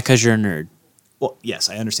stick. Yeah, because you're a nerd. Well, yes,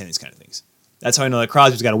 I understand these kind of things. That's how I know that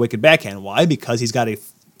Crosby's got a wicked backhand. Why? Because he's got a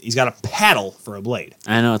paddle for a blade.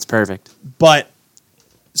 I know, it's perfect. But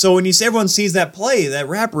so when everyone sees that play, that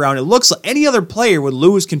wraparound, it looks like any other player would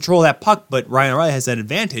lose control of that puck, but Ryan O'Reilly has that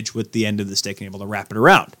advantage with the end of the stick and able to wrap it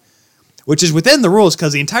around, which is within the rules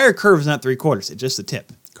because the entire curve is not 3/4; it's just the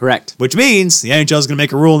tip. Correct. Which means the NHL is going to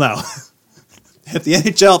make a rule now.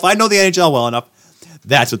 If I know the NHL well enough,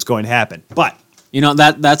 that's what's going to happen. But You know,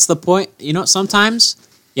 that's the point. You know, sometimes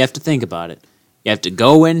you have to think about it. You have to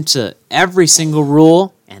go into every single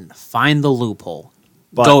rule and find the loophole.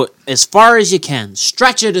 But- Go as far as you can.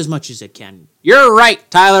 Stretch it as much as you can. You're right,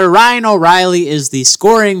 Tyler. Ryan O'Reilly is the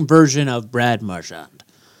scoring version of Brad Marchand.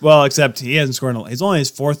 well, except he hasn't scored. He's only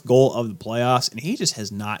his 4th goal of the playoffs, and he just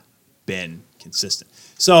has not been consistent.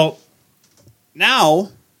 So now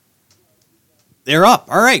they're up.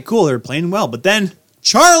 All right, cool. They're playing well, but then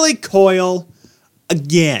Charlie Coyle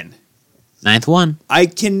again. 9th one. I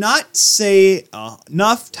cannot say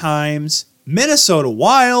enough times Minnesota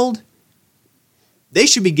Wild. They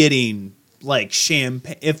should be getting like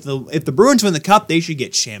champagne. If the Bruins win the cup, they should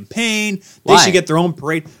get champagne. They Why? should get their own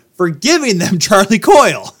parade for giving them Charlie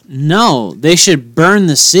Coyle. No, they should burn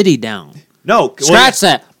the city down. No, Scratch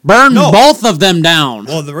that. Burn No. both of them down.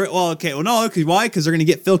 no, why? Because they're going to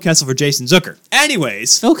get Phil Kessel for Jason Zucker.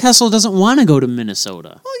 Anyways, Phil Kessel doesn't want to go to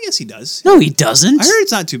Minnesota. well, yes, he does. No, he doesn't. I heard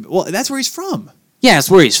it's not too. Well, that's where he's from. Yeah, that's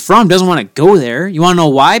where he's from. Doesn't want to go there. You want to know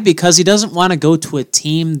why? Because he doesn't want to go to a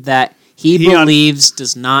team that he believes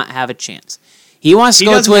does not have a chance. He wants to He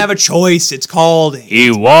go doesn't to have a choice. It's called. He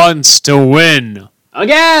wants to win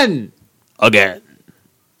again. You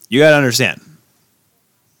got to understand.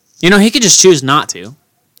 You know, he could just choose not to.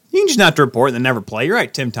 You can just not to report and then never play. You're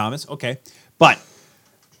right, Tim Thomas. Okay, but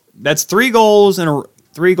that's 3 goals in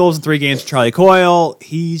 3 games for Charlie Coyle.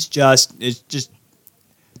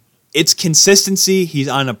 It's consistency. He's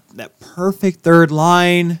on that perfect third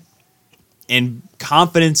line, and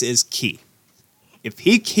confidence is key. If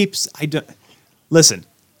he keeps, listen.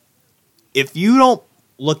 If you don't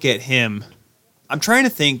look at him, I'm trying to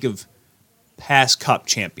think of past Cup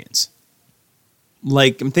champions.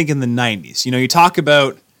 Like I'm thinking the 90s. You know, you talk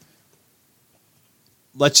about.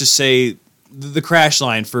 Let's just say the crash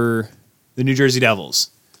line for the New Jersey Devils.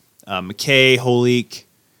 McKay, Holik,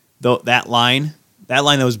 that line that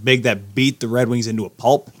was big that beat the Red Wings into a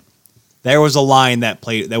pulp. There was a line that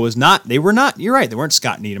played that was not, you're right, they weren't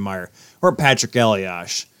Scott Niedermayer, weren't Patrick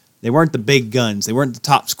Elias. They weren't the big guns. They weren't the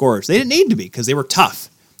top scorers. They didn't need to be because they were tough.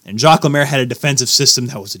 And Jacques Lemaire had a defensive system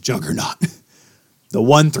that was a juggernaut. The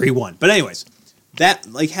 1-3-1. But anyways, that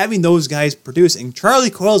like having those guys produce, and Charlie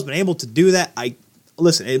Coyle's been able to do that.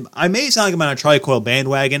 Listen, I may sound like I'm on a Charlie Coyle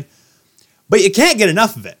bandwagon, but you can't get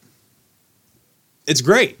enough of it. It's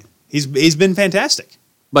great. He's been fantastic.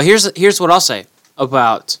 But here's what I'll say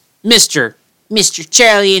about Mr.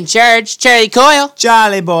 Charlie in charge, Charlie Coyle.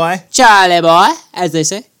 Charlie boy. Charlie boy, as they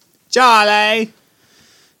say. Charlie.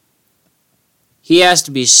 He has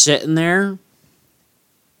to be sitting there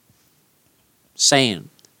saying,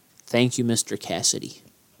 "Thank you, Mr. Cassidy.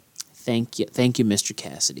 Thank you, Mr.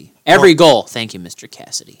 Cassidy. Every goal, thank you, Mr.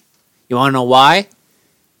 Cassidy." You want to know why?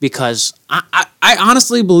 Because I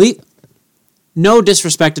honestly believe, no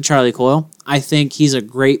disrespect to Charlie Coyle, I think he's a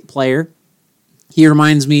great player. He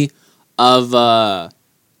reminds me of,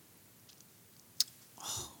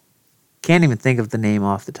 can't even think of the name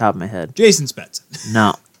off the top of my head. Jason Spezza.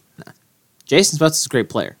 No. Jason Spezza is a great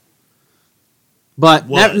player. But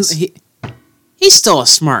he's still a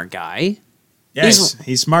smart guy. Yes,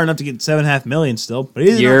 he's smart enough to get $7.5 million still, but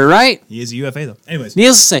You're right. He is a UFA though. Anyways,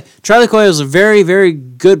 Needless to say, Charlie Coyle is a very, very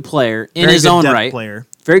good player in his own right. Player.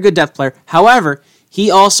 Very good depth player. However, he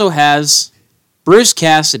also has Bruce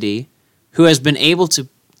Cassidy, who has been able to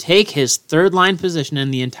take his third line position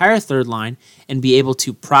and the entire third line and be able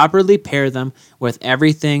to properly pair them with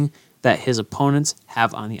everything that his opponents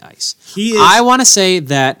have on the ice. I want to say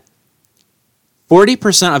that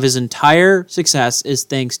 40% of his entire success is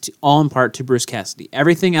thanks to, all in part, to Bruce Cassidy.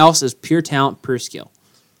 Everything else is pure talent, pure skill.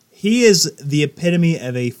 He is the epitome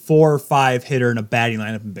of a 4 or 5 hitter in a batting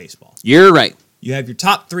lineup in baseball. You're right. You have your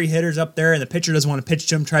top 3 hitters up there, and the pitcher doesn't want to pitch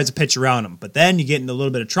to him, tries to pitch around him. But then you get into a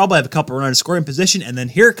little bit of trouble, have a couple runners scoring position, and then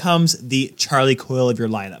here comes the Charlie Coyle of your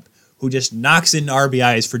lineup, who just knocks in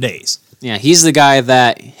RBIs for days. Yeah, he's the guy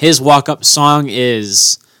that his walk-up song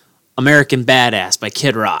is American Badass by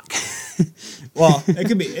Kid Rock. Well, it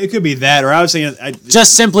could be that, or I was saying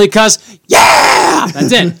just simply because, yeah!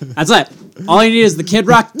 That's it. That's it. All you need is the Kid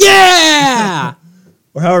Rock, yeah!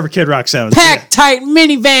 or however Kid Rock sounds. Pack tight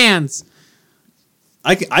minivans.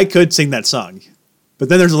 I could sing that song, but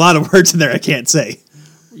then there's a lot of words in there I can't say.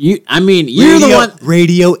 You're the one.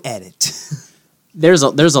 Radio edit. There's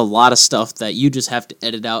a lot of stuff that you just have to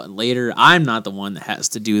edit out, and later I'm not the one that has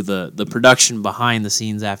to do the production behind the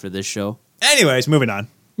scenes after this show. Anyways, moving on.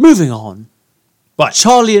 Moving on. But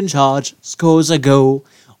Charlie in charge scores a goal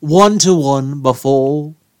 1-1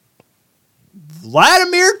 before.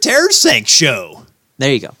 Vladimir Tarasenko.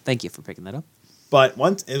 There you go. Thank you for picking that up. But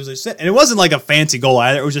once it was and it wasn't like a fancy goal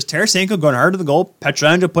either. It was just Tarasenko going hard to the goal.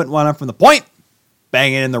 Pietrangelo putting one up from the point,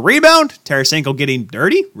 banging in the rebound. Tarasenko getting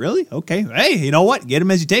dirty. Really? Okay. Hey, you know what? Get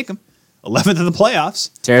him as you take him. 11th in the playoffs.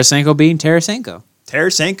 Tarasenko being Tarasenko.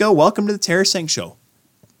 Tarasenko, welcome to the Tarasenko Show.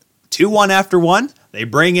 2-1 after one. They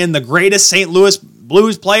bring in the greatest St. Louis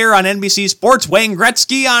Blues player on NBC Sports, Wayne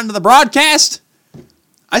Gretzky, onto the broadcast.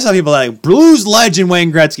 I saw people like Blues legend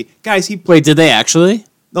Wayne Gretzky. Guys, Wait, did they actually?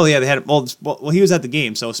 Oh, yeah, they had. Well, he was at the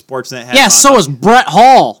game, so Sportsnet had. Yeah, so was Brett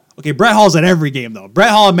Hall. Okay, Brett Hall's at every game, though.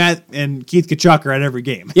 Brett Hall, Matt, and Keith Kachuk are at every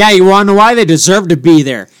game. Yeah, you want to know why? They deserve to be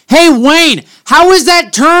there. Hey, Wayne, how is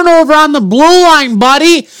that turnover on the blue line,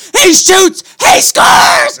 buddy? He shoots! He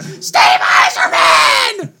scores! Steve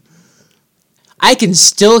Yzerman! I can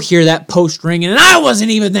still hear that post ringing, and I wasn't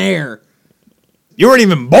even there. You weren't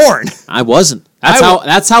even born. I wasn't.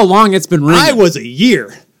 That's how long it's been ringing. I was a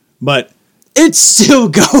year, but it's still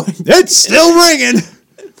going. It's still ringing.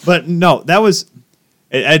 But no, that was.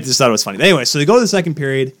 I just thought it was funny. Anyway, so they go to the second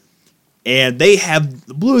period, and the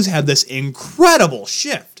Blues have this incredible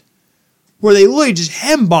shift where they literally just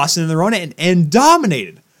hem Boston in their own end and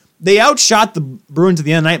dominated. They outshot the Bruins at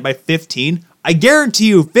the end of the night by 15. I guarantee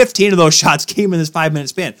you 15 of those shots came in this 5-minute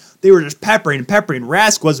span. They were just peppering.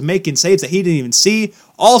 Rask was making saves that he didn't even see.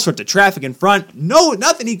 All sorts of traffic in front.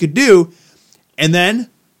 Nothing he could do. And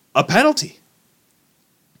then a penalty.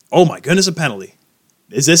 Oh my goodness, a penalty.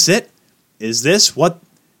 Is this it? Is this what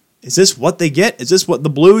they get? Is this what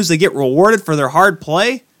the Blues, they get rewarded for their hard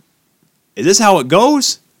play? Is this how it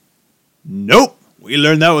goes? Nope. We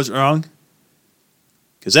learned that was wrong.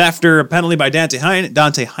 Because after a penalty by Dante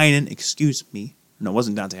Heinen, excuse me. No, it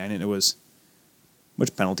wasn't Dante Heinen. It was,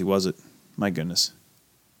 which penalty was it? My goodness.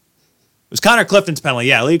 It was Connor Clifton's penalty.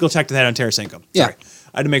 Yeah, legal check to that on Tarasenko. Yeah. Sorry.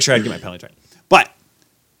 I had to make sure I get my penalty right. But,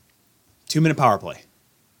 2-minute power play.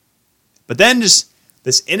 But then just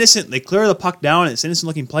this innocent, they clear the puck down, and this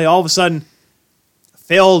innocent-looking play, all of a sudden,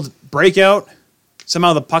 failed breakout.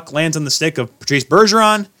 Somehow the puck lands on the stick of Patrice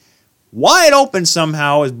Bergeron. Wide open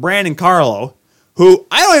somehow is Brandon Carlo, who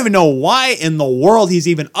I don't even know why in the world he's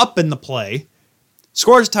even up in the play,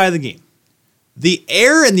 scores to tie the game. The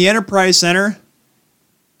air in the Enterprise Center,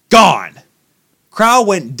 gone. Crowd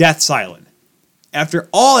went death silent. After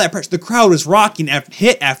all that pressure, the crowd was rocking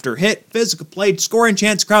after hit, physical play, scoring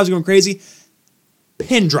chance, crowds going crazy.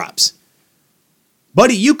 Pin drops.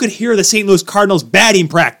 Buddy, you could hear the St. Louis Cardinals batting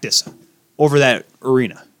practice over that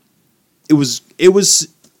arena. It was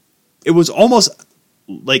almost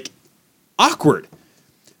like awkward.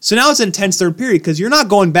 So now it's an intense third period because you're not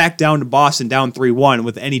going back down to Boston down 3-1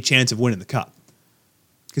 with any chance of winning the cup.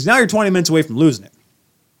 Because now you're 20 minutes away from losing it.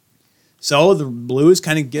 So the Blues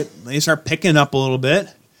they start picking up a little bit.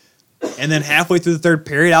 And then halfway through the third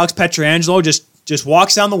period, Alex Pietrangelo just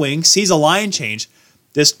walks down the wing, sees a line change,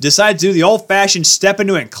 just decides to do the old-fashioned step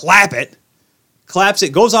into it and clap it. Claps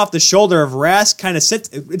it, goes off the shoulder of Rask, kind of sits.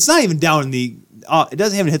 It's not even down in the, it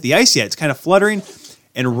doesn't even hit the ice yet. It's kind of fluttering.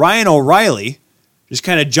 And Ryan O'Reilly just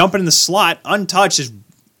kind of jumping in the slot, untouched, just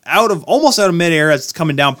almost out of midair as it's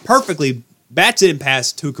coming down perfectly, bats it and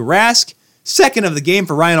past Tuukka Rask. Second of the game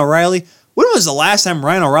for Ryan O'Reilly. When was the last time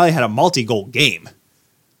Ryan O'Reilly had a multi-goal game?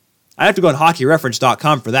 I'd have to go on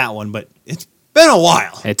hockeyreference.com for that one, but it's been a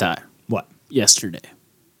while. Hey, Ty. What? Yesterday.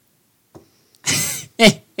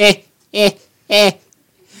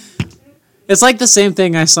 It's like the same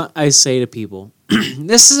thing I say to people.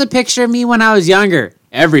 This is a picture of me when I was younger.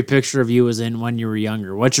 Every picture of you was in when you were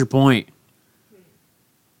younger. What's your point?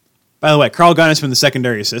 By the way, Carl Gunnarsson the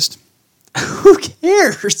secondary assist. Who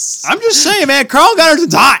cares? I'm just saying, man. Carl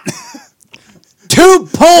Gunnarsson's hot. 2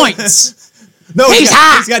 points. No, he's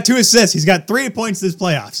hot. He's got 2 assists. He's got 3 points this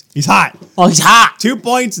playoffs. He's hot. Oh, he's hot. 2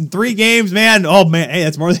 points in 3 games, man. Oh, man. Hey,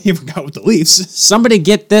 that's more than he even got with the Leafs. Somebody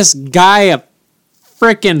get this guy a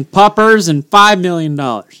frickin' puppers and $5 million.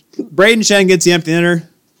 Braden Shen gets the empty netter.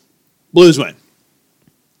 Blues win.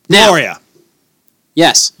 Now, Gloria.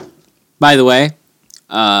 Yes. By the way,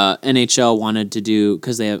 NHL wanted to do,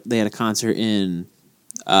 because they had a concert in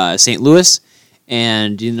St. Louis,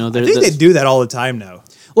 and I think they do that all the time now.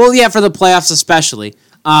 Well, yeah, for the playoffs especially.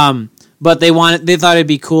 But they thought it'd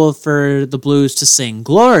be cool for the Blues to sing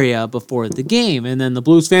Gloria before the game. And then the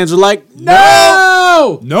Blues fans were like,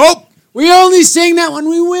 no! Nope. We only sing that when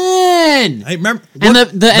we win. I remember. And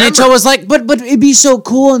the NHL was like, but it'd be so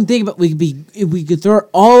cool and think about we could throw it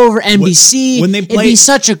all over NBC. When they it'd played- be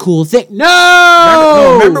such a cool thing.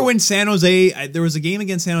 No! Remember when San Jose, there was a game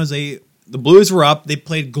against San Jose, the Blues were up, they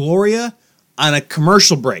played Gloria on a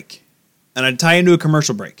commercial break. And I'd tie into a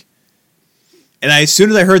commercial break. And as soon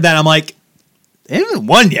as I heard that, I'm like, they haven't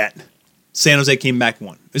won yet. San Jose came back and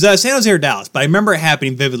won. It was either San Jose or Dallas, but I remember it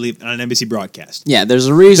happening vividly on an NBC broadcast. Yeah, there's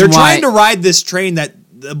a reason They're why. trying to ride this train that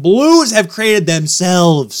the Blues have created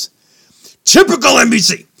themselves. Typical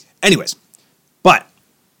NBC. Anyways, but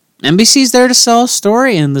NBC's there to sell a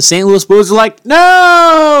story, and the St. Louis Blues are like,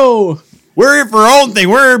 no! we're here for our own thing.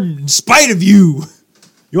 We're in spite of you.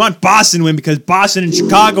 You want Boston to win because Boston and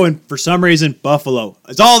Chicago and for some reason Buffalo.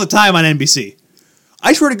 It's all the time on NBC.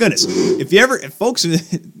 I swear to goodness, if folks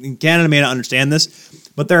in Canada may not understand this,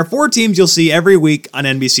 but there are 4 teams you'll see every week on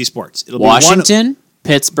NBC Sports. It'll Washington,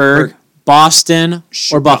 Pittsburgh, Boston,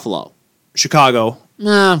 or Buffalo. Chicago.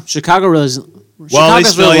 No, Chicago really isn't. Well,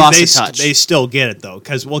 Chicago's really lost the touch. they still get it though,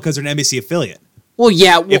 because they're an NBC affiliate. Well,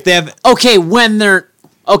 yeah. If they have,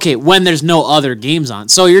 when there's no other games on.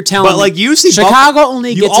 So you're telling but like you see, Chicago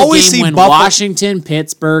only you gets always a game see when Buffalo- Washington,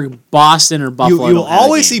 Pittsburgh, Boston, or Buffalo. You will don't have a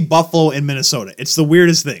always game. see Buffalo in Minnesota. It's the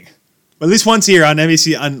weirdest thing. But at least once a year on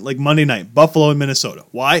NBC on like Monday night, Buffalo and Minnesota.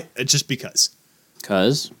 Why? It's just because.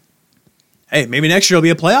 Because Hey, maybe next year it'll be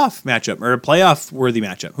a playoff matchup or a playoff worthy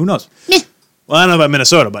matchup. Who knows? Meh. Well, I don't know about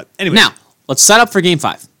Minnesota, but anyway. now let's set up for Game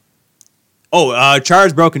 5.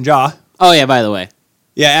 Char's broken jaw. Oh yeah, by the way,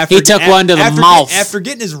 Yeah, after He took one to the mouth. After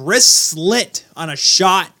getting his wrist slit on a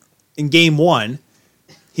shot in Game 1,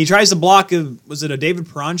 he tries to block was it a David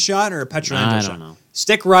Perron shot or a Pietrangelo I shot? don't know.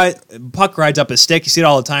 Puck rides up his stick. You see it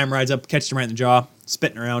all the time. Rides up, catches him right in the jaw,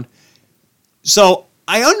 spitting around. So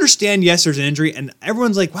I understand. Yes, there's an injury, and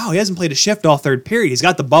everyone's like, "Wow, he hasn't played a shift all third period. He's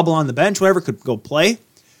got the bubble on the bench. Whatever, could go play."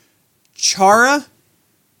 Chara,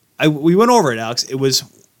 we went over it, Alex. It was,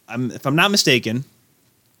 if I'm not mistaken,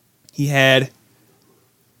 he played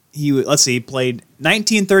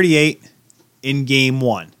 1938 in Game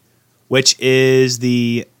 1, which is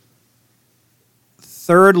the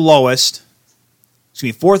fourth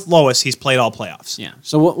lowest he's played all playoffs. yeah.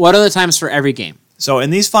 So what are the times for every game? So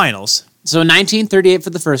in these finals, So 1938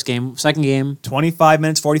 for the first game, second game, 25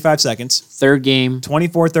 minutes, 45 seconds, third game,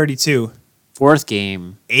 24:32, fourth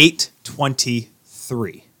game.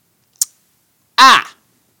 8:23. Ah,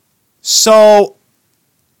 So,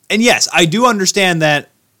 and yes, I do understand that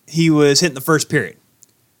he was hitting the first period.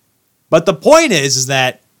 But the point is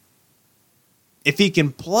that if he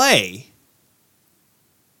can play,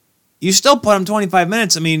 you still put him 25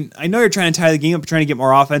 minutes. I mean, I know you're trying to tie the game up, trying to get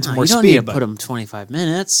more offense and more you don't speed, need to but put him 25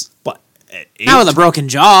 minutes. but Not with a broken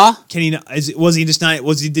jaw. can he?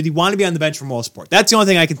 Did he want to be on the bench for moral support? That's the only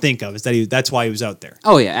thing I can think of is that that's why he was out there.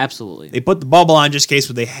 Oh yeah, absolutely. They put the bubble on just in case,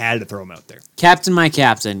 but they had to throw him out there. Captain, my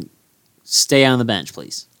captain, stay on the bench,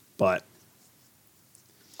 please. But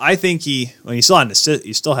I think he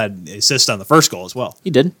still had an assist on the first goal as well. He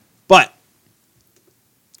did. But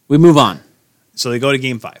We move on. so they go to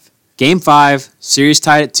Game 5. Game 5, series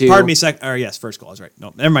tied at 2. Pardon me, first goal is right.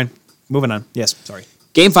 No, never mind. Moving on. Yes, sorry.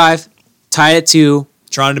 Game 5, tied at 2.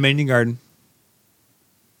 Toronto Dominion Garden.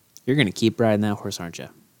 You're going to keep riding that horse, aren't you?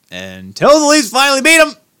 Until the Leafs finally beat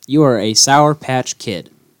them. You are a Sour Patch Kid.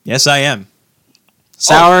 Yes, I am.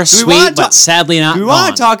 Sour, do we wanna sweet, but sadly not Do we gone.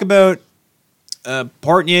 want to talk about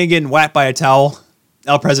Portnier getting whacked by a towel?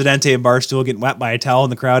 El Presidente and Barstool getting whacked by a towel in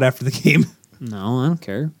the crowd after the game? No, I don't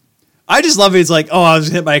care. I just love it. It's like, oh, I was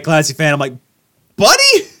hit by a classy fan. I'm like, buddy,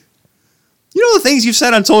 you know the things you've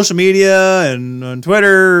said on social media and on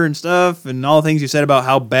Twitter and stuff, and all the things you said about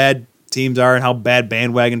how bad teams are and how bad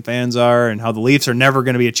bandwagon fans are and how the Leafs are never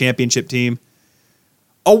going to be a championship team.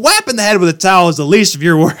 A whap in the head with a towel is the least of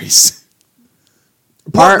your worries.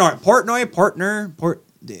 Portnoy,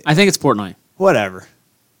 I think it's Portnoy. whatever.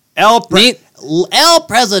 Neat- El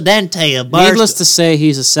Presidente of Barstool. Needless to say,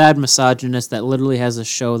 he's a sad misogynist that literally has a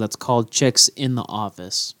show that's called Chicks in the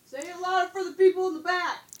Office. Say it louder for the people in the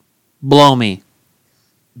back. Blow me.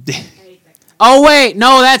 I hate that guy. Oh wait,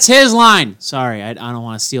 no, that's his line. Sorry, I don't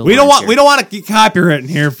want to steal. We don't lines want here. to get copyright in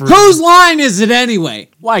here for Whose line is it anyway?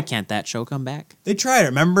 Why can't that show come back? They tried,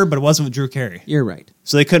 remember, but it wasn't with Drew Carey. You're right.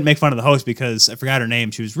 So they couldn't make fun of the host because I forgot her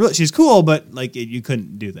name. She's cool, but like you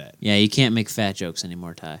couldn't do that. Yeah, you can't make fat jokes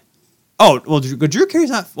anymore, Ty. Oh well, Drew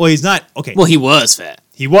Carey's not. Well, he's not. Okay, Well, he was fat.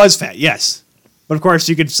 he was fat, yes, but of course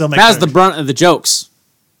you could still make. That was fun the of- brunt of the jokes.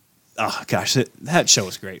 Oh gosh, that show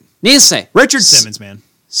was great. Needless to say, Richard Simmons, man,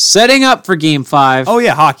 Setting up for Game 5. Oh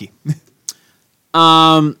yeah, hockey.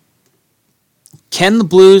 Can the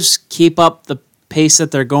Blues keep up the pace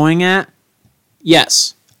that they're going at?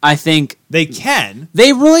 Yes. I think They can,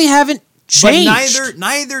 they really haven't changed. but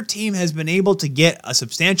neither team has been able to get a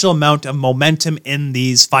substantial amount of momentum in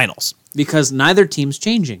these finals. Because neither team's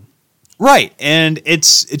changing. Right, and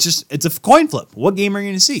it's a coin flip. What game are you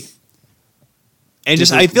going to see? And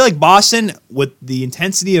I feel like Boston, with the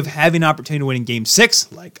intensity of having an opportunity to win in Game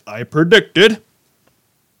 6, like I predicted,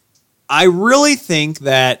 I really think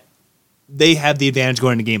that they have the advantage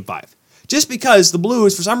going into Game 5. Just because the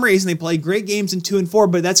Blues, for some reason, they play great games in 2 and 4,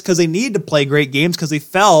 but that's because they need to play great games because they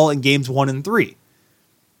fell in Games 1 and 3.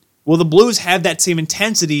 Well, the Blues have that same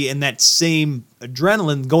intensity and that same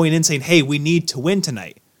adrenaline going in saying, hey, we need to win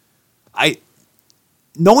tonight.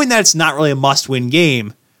 Knowing that it's not really a must-win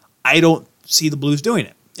game, I don't see the Blues doing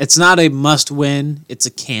it. It's not a must-win. It's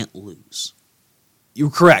a can't lose. You're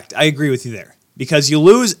correct. I agree with you there. Because you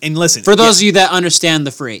lose, and listen. For those of you that understand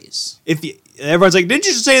the phrase. Everyone's like, didn't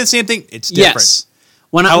you just say the same thing? It's different. Yes.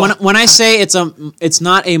 When I say it's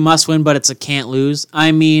not a must-win, but it's a can't lose,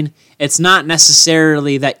 I mean it's not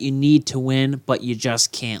necessarily that you need to win, but you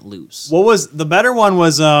just can't lose. What was the better one?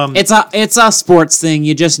 Was It's a sports thing.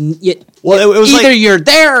 It was either like, you're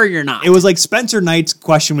there or you're not. It was like Spencer Knight's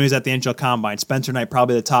question when he was at the NHL Combine. Spencer Knight,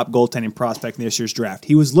 probably the top goaltending prospect in this year's draft.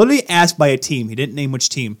 He was literally asked by a team. He didn't name which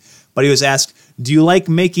team, but he was asked, "Do you like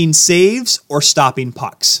making saves or stopping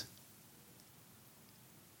pucks?"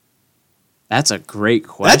 That's a great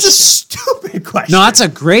question. That's a stupid question. No, that's a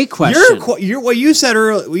great question. What you said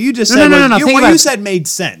earlier, what you just No, said, no, no, no, think what about you it. said made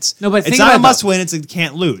sense. No, but it's think not about a it, must win; it's a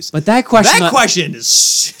can't lose. But that question,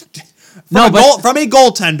 is from a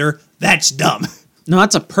goaltender. That's dumb. No,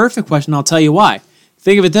 that's a perfect question. I'll tell you why.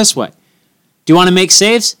 Think of it this way: do you want to make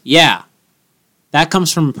saves? Yeah, that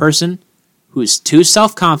comes from a person who's too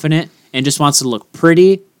self-confident and just wants to look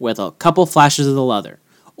pretty with a couple flashes of the leather.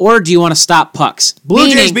 Or do you want to stop pucks? Blue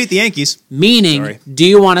Jays beat the Yankees. Meaning, do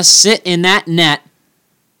you want to sit in that net,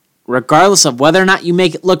 regardless of whether or not you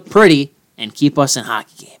make it look pretty, and keep us in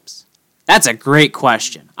hockey games? That's a great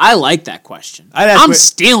question. I like that question. I'm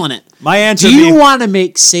stealing it. My answer do you want to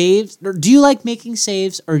make saves? Or do you like making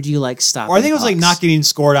saves, or do you like stopping Or I think it was pucks? like not getting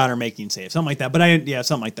scored on or making saves. Something like that. But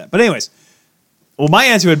something like that. But anyways, well, my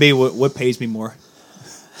answer would be what pays me more?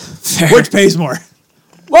 Fair. Which pays more?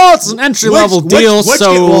 Well, it's an entry-level deal,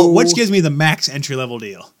 which gives me the max entry-level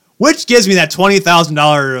deal? Which gives me that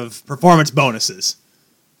 $20,000 of performance bonuses?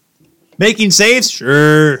 Making saves?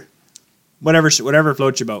 Sure. Whatever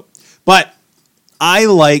floats your boat. But I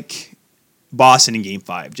like Boston in Game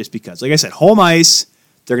 5 just because, like I said, home ice,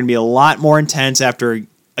 they're going to be a lot more intense after,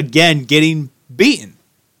 again, getting beaten.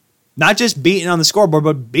 Not just beaten on the scoreboard,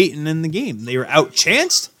 but beaten in the game. They were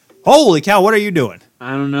outchanced. Holy cow, what are you doing?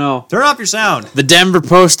 I don't know. Turn off your sound. The Denver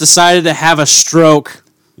Post decided to have a stroke.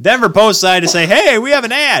 Denver Post decided to say, hey, we have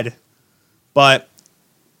an ad. But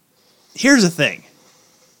here's the thing.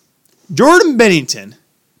 Jordan Binnington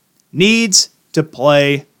needs to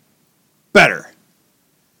play better.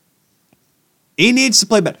 He needs to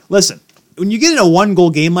play better. Listen, when you get in a one-goal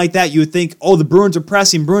game like that, you would think, oh, the Bruins are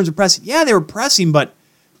pressing. Yeah, they were pressing, but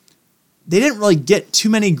they didn't really get too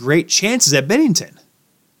many great chances at Binnington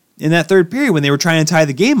in that third period when they were trying to tie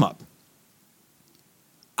the game up.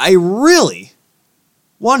 I really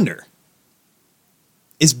wonder,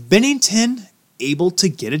 is Binnington able to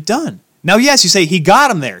get it done? Now, yes, you say he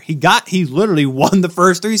got him there. He literally won the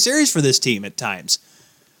first 3 series for this team at times.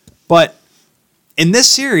 But in this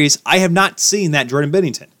series, I have not seen that Jordan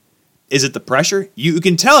Binnington. Is it the pressure? You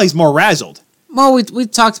can tell he's more razzled. Well, we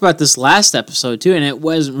talked about this last episode, too, and it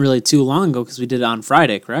wasn't really too long ago because we did it on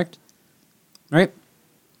Friday, correct? Right?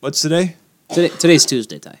 What's today? Today's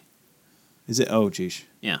Tuesday, Ty. Is it? Oh, geez.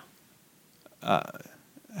 Yeah.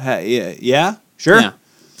 Yeah? Sure. Yeah.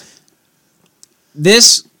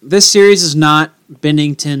 This series is not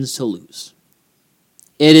Binnington's to lose.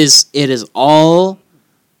 It is all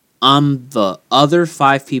on the other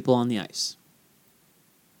 5 people on the ice.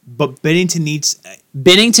 But Binnington needs...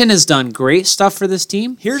 Binnington has done great stuff for this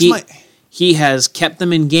team. He has kept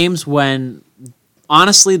them in games when,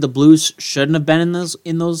 honestly, the Blues shouldn't have been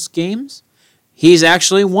in those games. He's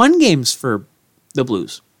actually won games for the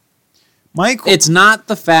Blues. It's not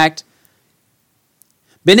the fact...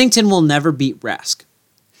 Binnington will never beat Rask.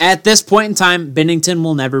 At this point in time, Binnington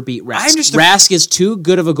will never beat Rask. Rask is too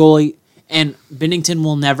good of a goalie, and Binnington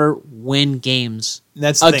will never win games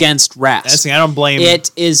against Rask. That's the thing. I don't blame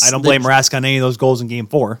Rask on any of those goals in Game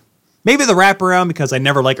 4. Maybe the wraparound, because I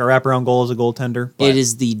never like a wraparound goal as a goaltender. It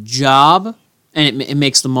is the job And it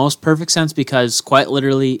makes the most perfect sense because quite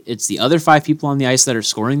literally, it's the other 5 people on the ice that are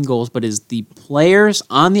scoring goals, but it's the players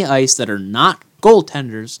on the ice that are not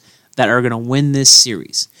goaltenders that are going to win this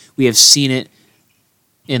series. We have seen it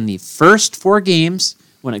in the first 4 games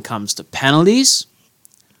when it comes to penalties,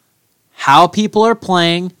 how people are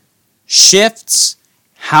playing, shifts,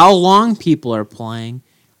 how long people are playing.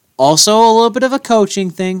 Also a little bit of a coaching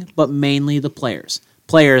thing, but mainly the players.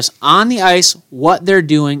 Players on the ice, what they're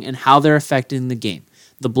doing, and how they're affecting the game.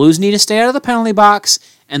 The Blues need to stay out of the penalty box,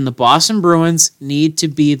 and the Boston Bruins need to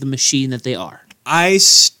be the machine that they are. I'm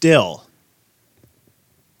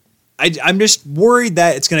just worried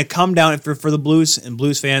that it's going to come down for the Blues and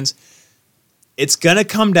Blues fans. It's going to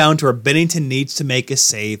come down to where Binnington needs to make a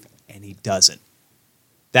save, and he doesn't.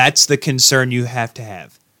 That's the concern you have to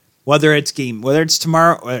have. Whether it's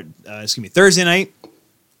tomorrow, Thursday night,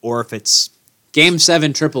 or if it's Game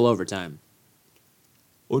 7, triple overtime.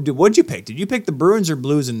 What'd you pick? Did you pick the Bruins or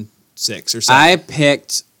Blues in 6 or 7? I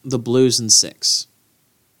picked the Blues in 6.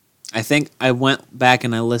 I think I went back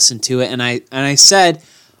and I listened to it, and I said,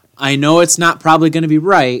 I know it's not probably going to be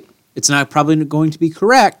right. It's not probably going to be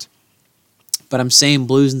correct, but I'm saying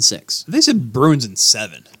Blues in 6. They said Bruins in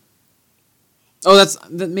 7. Oh,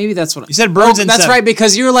 maybe that's what you said. Bruins in 7. That's right,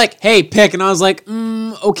 because you were like, "Hey, pick," and I was like,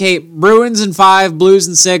 "Okay, Bruins in 5, Blues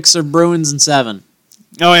in 6, or Bruins in 7."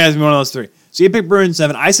 Oh yeah, it's one of those 3. So you picked Bruins in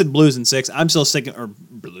 7. I said Blues in 6. I'm still sticking or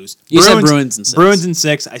Blues. You said Bruins in 6. Bruins in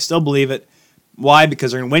 6. I still believe it. Why? Because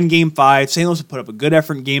they're going to win Game 5. St. Louis will put up a good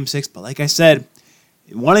effort in Game 6. But like I said,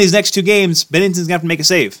 in one of these next 2 games, Binnington's going to have to make a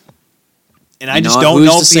save. And I just don't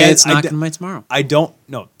know if it's not going to be tomorrow. I don't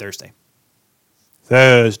know. Thursday.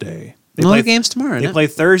 They play games tomorrow. They play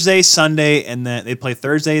Thursday, Sunday, and then they play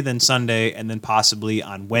Thursday, then Sunday, and then possibly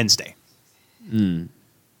on Wednesday.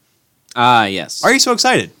 Yes. Are you so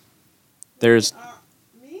excited? There's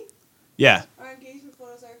Me? Yeah. Our engagement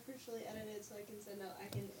photos are officially edited, so I can send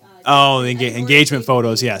out. The engagement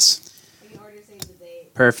photos. Yes. I can order save the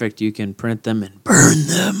date. perfect. You can print them and burn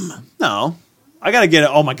them. No. I gotta get it.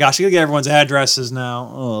 Oh my gosh, I gotta get everyone's addresses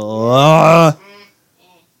now.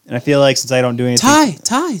 And I feel like since I don't do anything,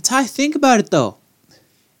 Ty, think about it though.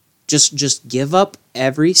 Just give up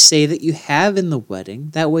every say that you have in the wedding.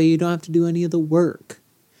 That way you don't have to do any of the work.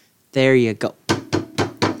 There you go.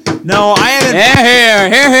 no, I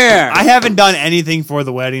haven't. Here. I haven't done anything for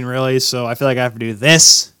the wedding really, so I feel like I have to do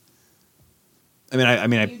this. I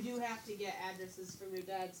mean, You do have to get addresses from your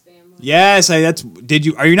dad's family. yes,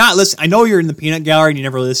 are you not listening? I know you're in the peanut gallery and you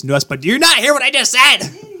never listen to us, but do you not hear what I just said? I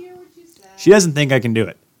didn't hear what you said. She doesn't think I can do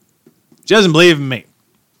it. She doesn't believe in me.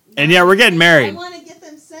 And yeah, we're getting married. I want to get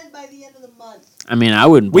them sent by the end of the month. I mean, I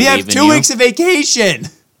wouldn't We believe have in 2 you. weeks of vacation.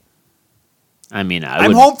 I mean,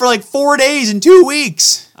 I'm home for like 4 days in 2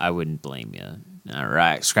 weeks. I wouldn't blame you. All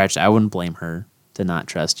right, scratch. I wouldn't blame her to not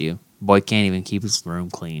trust you. Boy can't even keep his room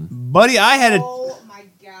clean. Buddy, I had a... Oh my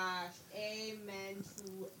gosh. Amen to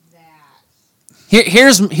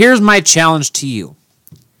that. Here's my challenge to you.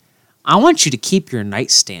 I want you to keep your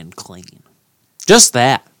nightstand clean. Just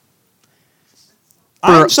that.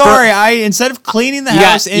 I'm sorry. Instead of cleaning the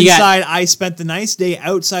house you got- inside, I spent the nice day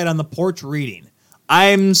outside on the porch reading.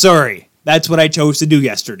 I'm sorry. That's what I chose to do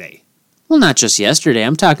yesterday. Well, not just yesterday.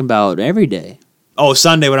 I'm talking about every day. Oh,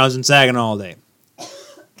 Sunday when I was in Saginaw all day.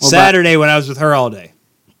 Saturday when I was with her all day.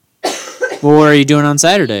 Well, what are you doing on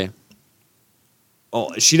Saturday?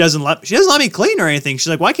 Oh, she doesn't let me clean or anything. She's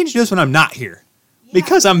like, "Why can't you do this when I'm not here?" Yeah.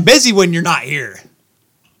 Because I'm busy when you're not here.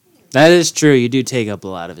 That is true. You do take up a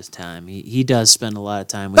lot of his time. He does spend a lot of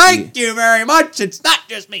time with you. Thank you very much. It's not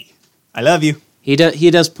just me. I love you. He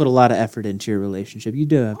does put a lot of effort into your relationship. You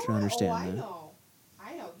do have to understand I that. know.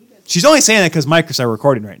 He does. She's only saying that because Microsoft are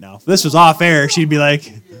recording right now. If this was off air, she'd be like,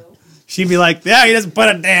 "Yeah, he doesn't put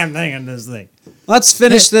a damn thing in this thing." Let's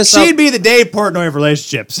finish this up. She'd be the Dave Portnoy of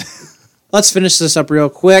relationships. Let's finish this up real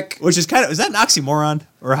quick. Which is is that an oxymoron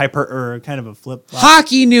or kind of a flip?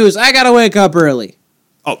 Hockey news. I gotta wake up early.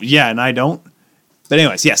 Oh yeah, and I don't. But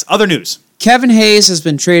anyways, yes. Other news. Kevin Hayes has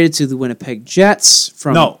been traded to the Winnipeg Jets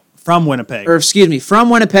from Winnipeg. from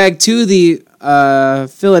Winnipeg to the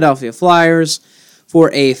Philadelphia Flyers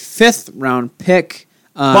for a 5th round pick.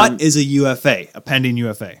 But is a UFA, a pending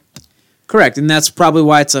UFA. Correct, and that's probably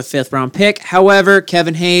why it's a 5th round pick. However,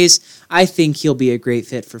 Kevin Hayes, I think he'll be a great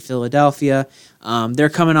fit for Philadelphia. They're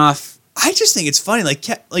coming off. I just think it's funny, like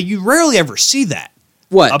you rarely ever see that.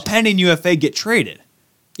 What? A pending UFA get traded.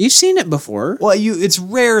 You've seen it before. Well, it's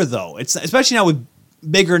rare though. It's especially now with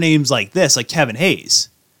bigger names like this, like Kevin Hayes.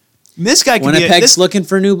 This guy can Winnipeg's looking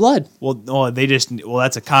for new blood.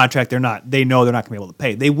 that's a contract. They know they're not going to be able to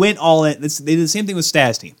pay. They went all in. They did the same thing with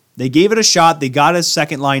Stastny. They gave it a shot. They got a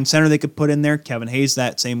second line center they could put in there. Kevin Hayes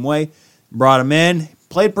that same way. Brought him in.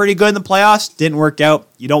 Played pretty good in the playoffs. Didn't work out.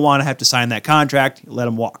 You don't want to have to sign that contract. Let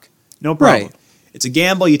him walk. No problem. Right. It's a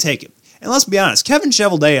gamble. You take it. And let's be honest. Kevin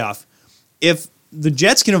Cheveldayoff, if the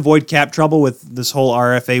Jets can avoid cap trouble with this whole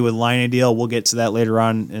RFA with Line deal, we'll get to that later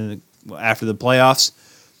on after the playoffs.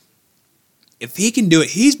 If he can do it,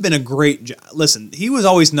 he's been a great. Listen, he was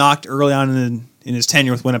always knocked early on in his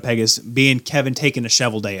tenure with Winnipeg as being Kevin taking a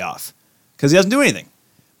Cheveldayoff because he doesn't do anything.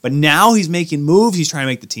 But now he's making moves. He's trying to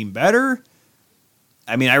make the team better.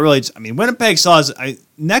 I mean, Winnipeg still has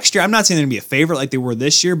next year. I'm not saying they're going to be a favorite like they were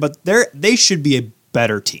this year, but they should be a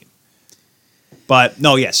better team. But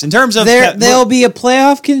no, yes, in terms of they'll be a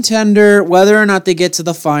playoff contender. Whether or not they get to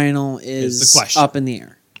the final is the question. up in the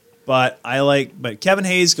air. But Kevin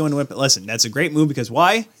Hayes going to Winnipeg. Listen, that's a great move because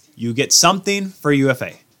why? You get something for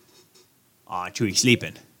UFA. Aw, Chewy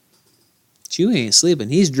sleeping. Chewy ain't sleeping.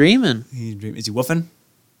 He's dreaming. Is he woofing?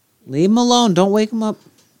 Leave him alone. Don't wake him up.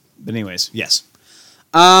 But anyways, yes.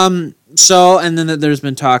 So, and then there's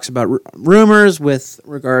been talks about rumors with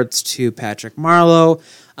regards to Patrick Marleau,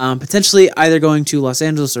 potentially either going to Los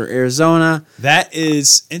Angeles or Arizona.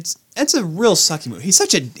 It's a real sucky move. He's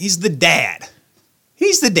the dad.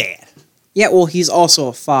 He's the dad. Yeah, well, he's also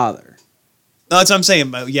a father. No, that's what I'm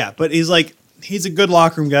saying. But yeah, but he's a good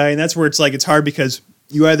locker room guy, and that's where it's hard because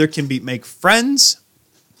you either can make friends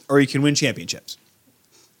or you can win championships.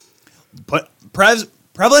 But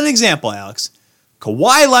prevalent example, Alex.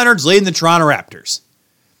 Kawhi Leonard's leading the Toronto Raptors.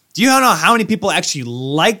 Do you know how many people actually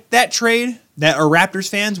liked that trade that are Raptors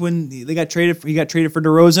fans when he got traded for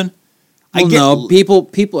DeRozan? Well,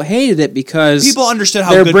 people hated it because people understood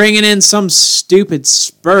how they're bringing in some stupid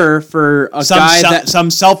spur for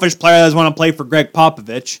some selfish player that doesn't want to play for Greg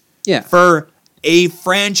Popovich. Yeah, for a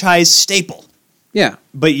franchise staple. Yeah,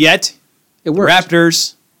 but yet it works.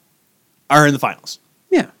 Raptors are in the finals.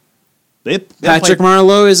 Yeah. Patrick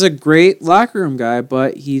Marleau is a great locker room guy,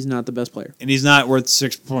 but he's not the best player. And he's not worth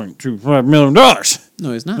 $6.25 million. No,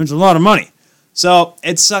 he's not. It's a lot of money. So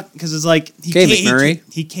it sucked because it's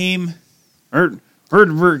he came. He's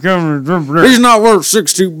not worth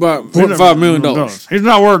 $62.5 million. He's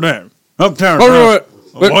not worth that. Uptown. What are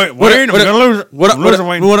you going to say? What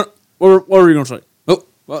are you going to say?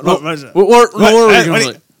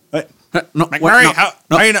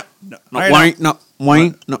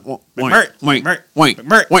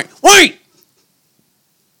 Wait.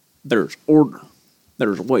 There's order.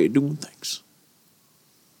 There's a way of doing things.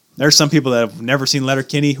 There's some people that have never seen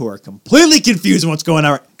Letterkenny who are completely confused on what's going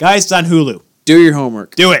on. Guys, it's on Hulu. Do your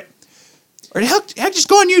homework. Do it. Or heck, just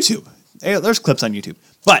go on YouTube. There's clips on YouTube.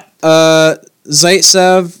 But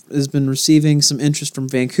Zaitsev has been receiving some interest from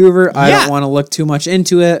Vancouver. I don't want to look too much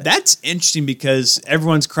into it. That's interesting because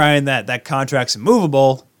everyone's crying that contract's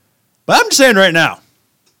immovable. But I'm just saying right now,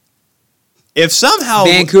 if somehow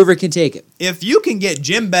Vancouver can take it. If you can get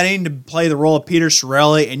Jim Benning to play the role of Peter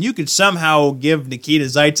Chiarelli and you could somehow give Nikita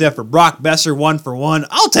Zaitsev or Brock Besser 1-for-1,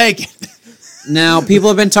 I'll take it. Now, people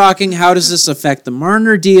have been talking, how does this affect the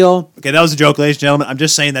Marner deal? Okay, that was a joke, ladies and gentlemen. I'm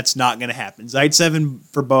just saying that's not going to happen. Zaitsev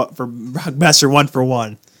for Brock Besser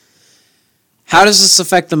 1-for-1. How does this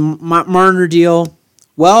affect the Marner deal?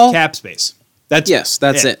 Well, cap space. That's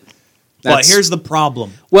it. But here's the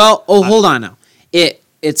problem. Well, hold on now.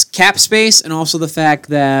 It's cap space and also the fact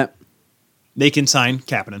that they can sign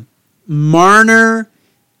Kapanen. Marner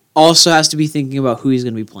also has to be thinking about who he's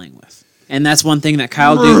going to be playing with. And that's one thing that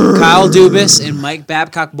Kyle Dubas and Mike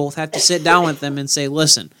Babcock both have to sit down with them and say,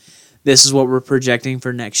 listen, this is what we're projecting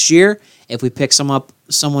for next year. If we pick someone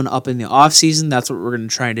up in the offseason, that's what we're going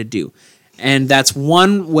to try to do. And that's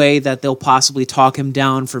one way that they'll possibly talk him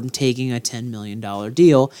down from taking a $10 million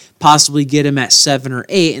deal, possibly get him at 7 or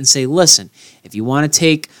 8 and say, listen, if you want to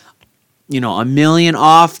take $1 million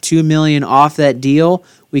off, $2 million off that deal,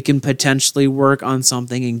 we can potentially work on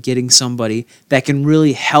something and getting somebody that can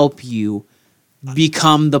really help you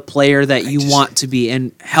become the player that you want to be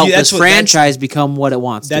and help this franchise become what it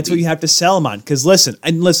wants to be. That's what you have to sell him on. Because listen,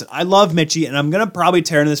 I love Mitchie, and I'm going to probably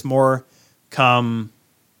tear into this more come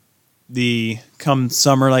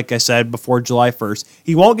summer, like I said, before July 1st.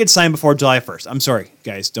 He won't get signed before July 1st. I'm sorry,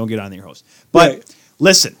 guys. Don't get on your hose. But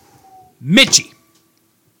listen, Mitchie.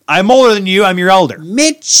 I'm older than you. I'm your elder.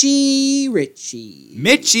 Richie.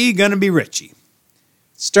 Mitchie gonna be Richie.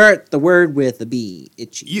 Start the word with a B.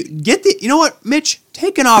 Itchy. You know what, Mitch?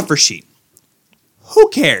 Take an offer sheet. Who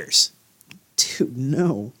cares? Dude,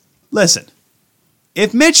 no. Listen,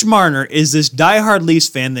 if Mitch Marner is this diehard Leafs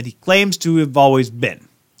fan that he claims to have always been,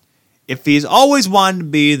 if he's always wanted to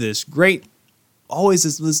be this great, always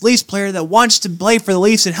this Leafs player that wants to play for the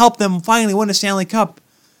Leafs and help them finally win a Stanley Cup,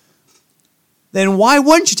 then why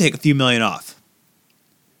wouldn't you take a few million off?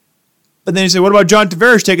 But then you say, what about John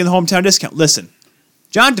Tavares taking the hometown discount? Listen,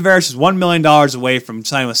 John Tavares is $1 million away from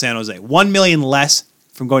signing with San Jose. $1 million less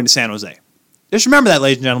from going to San Jose. Just remember that,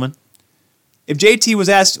 ladies and gentlemen. If JT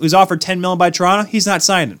was offered $10 million by Toronto, he's not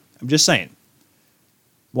signing. I'm just saying.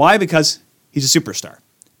 Why? Because he's a superstar.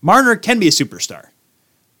 Marner can be a superstar,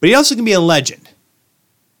 but he also can be a legend.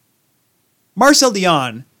 Marcel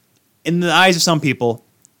Dion, in the eyes of some people,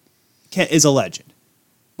 is a legend.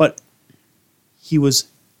 But he was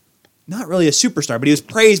not really a superstar, but he was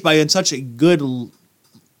praised by such a good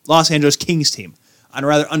Los Angeles Kings team on a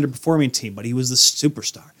rather underperforming team, but he was the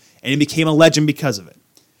superstar, and he became a legend because of it.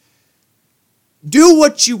 Do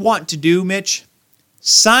what you want to do, Mitch.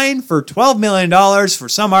 Sign for $12 million for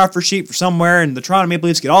some offer sheet for somewhere, and the Toronto Maple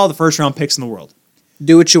Leafs get all the first-round picks in the world.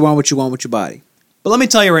 Do what you want with your body. But let me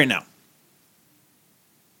tell you right now,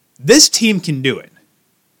 this team can do it.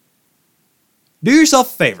 Do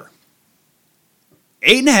yourself a favor.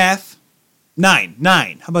 8.5,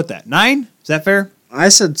 9. How about that? 9? Is that fair? I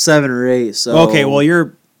said 7 or 8. So Okay,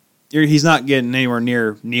 well he's not getting anywhere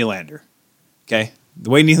near Nylander. Okay, the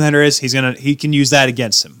way Nylander is, he can use that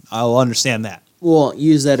against him. I'll understand that. We'll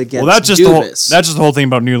use that against. Well, that's just the whole thing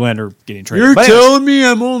about Nylander getting traded. You're telling me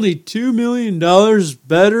I'm only $2 million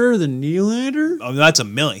better than Nylander? Oh, that's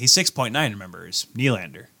 $1 million. He's 6.9. Remember, is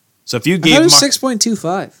Nylander. So if you gave him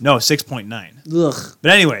 6.25. No, 6.9. Ugh.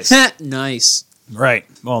 But anyways, nice. Right.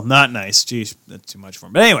 Well, not nice. Jeez, that's too much for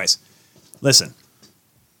him. But anyways, listen.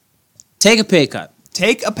 Take a pay cut.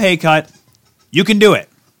 Take a pay cut. You can do it.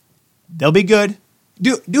 They'll be good.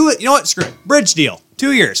 Do it. You know what? Screw it. Bridge deal.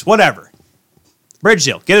 2 years. Whatever. Bridge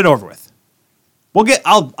deal. Get it over with.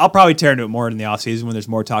 I'll probably tear into it more in the offseason when there's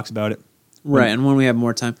more talks about it. Right, and when we have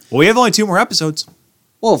more time. Well, we have only 2 more episodes.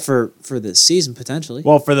 Well, for this season, potentially.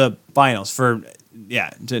 Well, for the finals. Not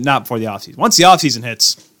before the offseason. Once the offseason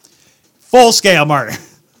hits, full scale Marner.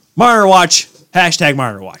 Marner watch. Hashtag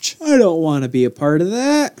Marner watch. I don't want to be a part of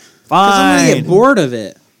that. Fine. I'm going to get bored of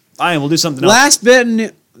it. Fine, we'll do something else.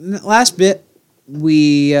 Last bit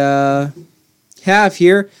we have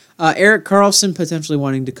here. Erik Karlsson potentially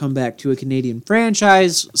wanting to come back to a Canadian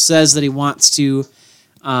franchise, says that he wants to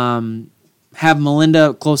have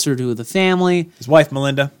Melinda closer to the family. His wife,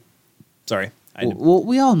 Melinda. Sorry. Well,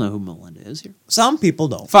 we all know who Melinda is here. Some people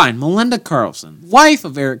don't. Fine, Melinda Karlsson, wife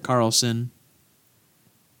of Erik Karlsson.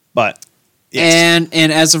 But, yes.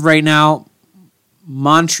 And as of right now,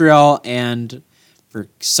 Montreal and, for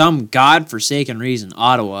some godforsaken reason,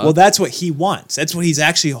 Ottawa. Well, that's what he wants. That's what he's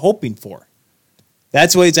actually hoping for.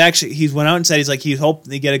 That's what he's went out and said he's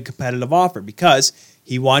hoping to get a competitive offer because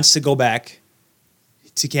he wants to go back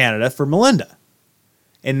to Canada for Melinda.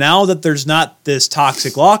 And now that there's not this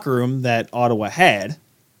toxic locker room that Ottawa had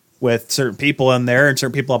with certain people in there and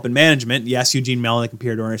certain people up in management, yes, Eugene Melnyk and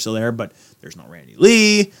Pierre Dorion are still there, but there's no Randy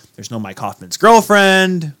Lee, there's no Mike Hoffman's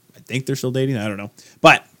girlfriend. I think they're still dating. I don't know.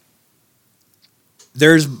 But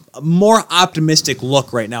there's a more optimistic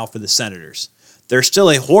look right now for the Senators. They're still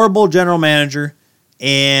a horrible general manager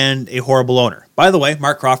and a horrible owner. By the way,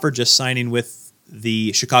 Mark Crawford just signing with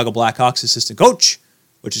the Chicago Blackhawks assistant coach,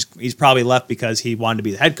 he's probably left because he wanted to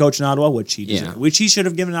be the head coach in Ottawa, which he should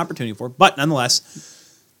have given an opportunity for. But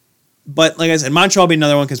nonetheless, like I said, Montreal will be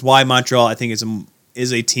another one because why Montreal I think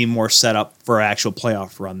is a team more set up for an actual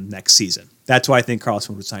playoff run next season. That's why I think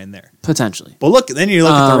Karlsson would sign there. Potentially. But then you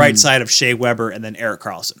look at the right side of Shea Weber and then Erik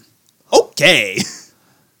Karlsson. Okay.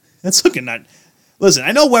 That's looking not... Listen,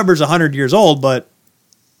 I know Weber's 100 years old, but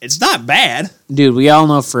it's not bad. Dude, we all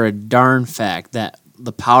know for a darn fact that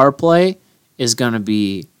the power play is going to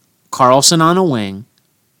be Karlsson on a wing.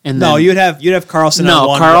 And no, you'd have Karlsson on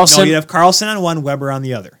one. Karlsson, you'd have Karlsson on one, Weber on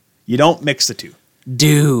the other. You don't mix the two.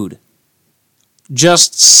 Dude,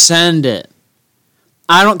 just send it.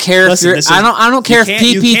 I don't care if you're. I don't care if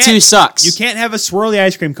PP2 sucks. You can't have a swirly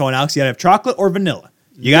ice cream cone, Alex. You gotta have chocolate or vanilla.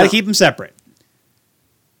 You gotta keep them separate.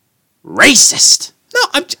 Racist. No,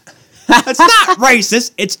 that's not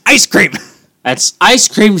racist. It's ice cream. That's ice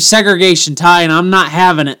cream segregation, Ty, and I'm not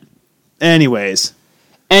having it. Anyways,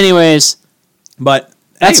 but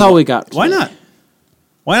that's all we got. Why not?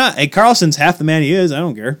 Hey, Karlsson's half the man he is. I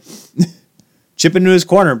don't care. Chip into his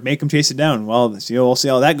corner, make him chase it down. Well, we'll see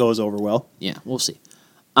how that goes over well. Yeah, we'll see.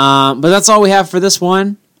 But that's all we have for this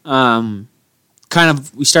one.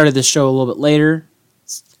 We started this show a little bit later.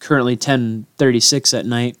 It's currently 10:36 at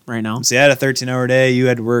night right now. See, I had a 13-hour day. You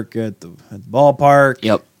had to work at the ballpark.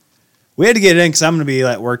 Yep. We had to get it in because I'm going to be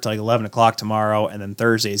at work till 11 o'clock tomorrow, and then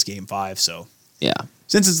Thursday's Game 5. So yeah,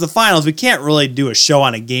 since it's the finals, we can't really do a show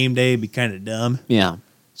on a game day. It'd be kind of dumb. Yeah.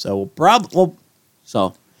 So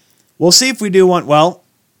we'll see if we do one. Well,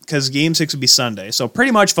 because Game 6 would be Sunday. So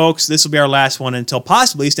pretty much, folks, this will be our last one until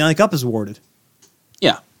possibly Stanley Cup is awarded.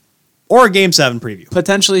 Yeah. Or a Game 7 preview.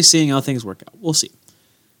 Potentially seeing how things work out. We'll see.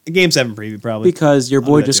 A Game 7 preview, probably. Because your I'll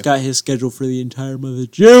boy do that just too. got his schedule for the entire month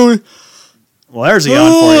of June. Well, there's a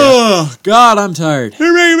yawn for you. Oh, God, I'm tired.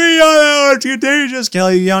 You're making me yawn. It's contagious.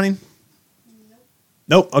 Kelly, you yawning?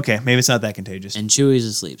 Nope. Okay, maybe it's not that contagious. And Chewy's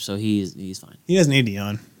asleep, so he's fine. He doesn't need to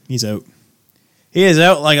yawn. He's out. He is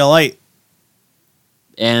out like a light.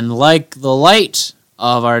 And like the light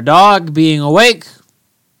of our dog being awake,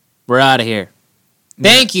 we're out of here.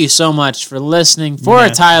 Thank you so much for listening for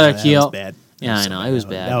Tyler Keel. That was bad. Yeah, I know, it was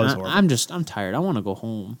bad. That was horrible. I'm tired. I want to go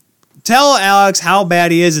home. Tell Alex how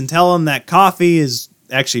bad he is and tell him that coffee is...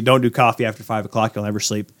 Actually, don't do coffee after 5 o'clock. You'll never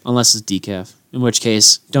sleep. Unless it's decaf. In which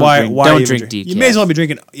case, don't Why drink even decaf. You may as well be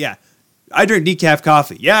drinking... Yeah. I drink decaf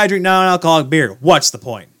coffee. Yeah, I drink non-alcoholic beer. What's the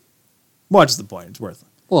point? What's the point? It's worthless.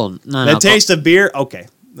 Well, no, The taste of beer... Okay,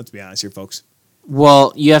 let's be honest here, folks.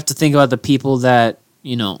 Well, you have to think about the people that,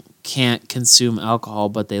 can't consume alcohol,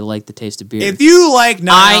 but they like the taste of beer. If you like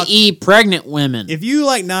i.e. pregnant women. If you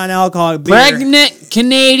like non-alcoholic beer... Pregnant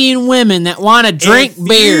Canadian women that want to drink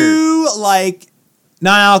beer. If you like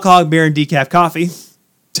non-alcoholic beer and decaf coffee,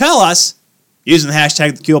 tell us using the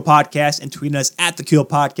hashtag The Keel Podcast and tweeting us at The Keel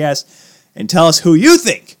Podcast and tell us who you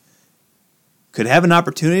think could have an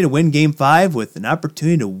opportunity to win Game 5 with an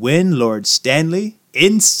opportunity to win Lord Stanley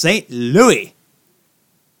in St. Louis.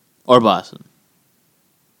 Or Boston.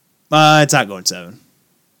 It's not going 7.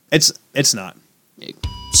 It's not.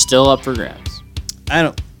 Still up for grabs.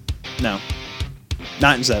 No.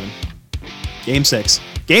 Not in 7. Game 6.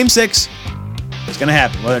 Game 6 is going to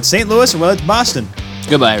happen, whether it's St. Louis or whether it's Boston.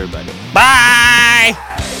 Goodbye, everybody. Bye!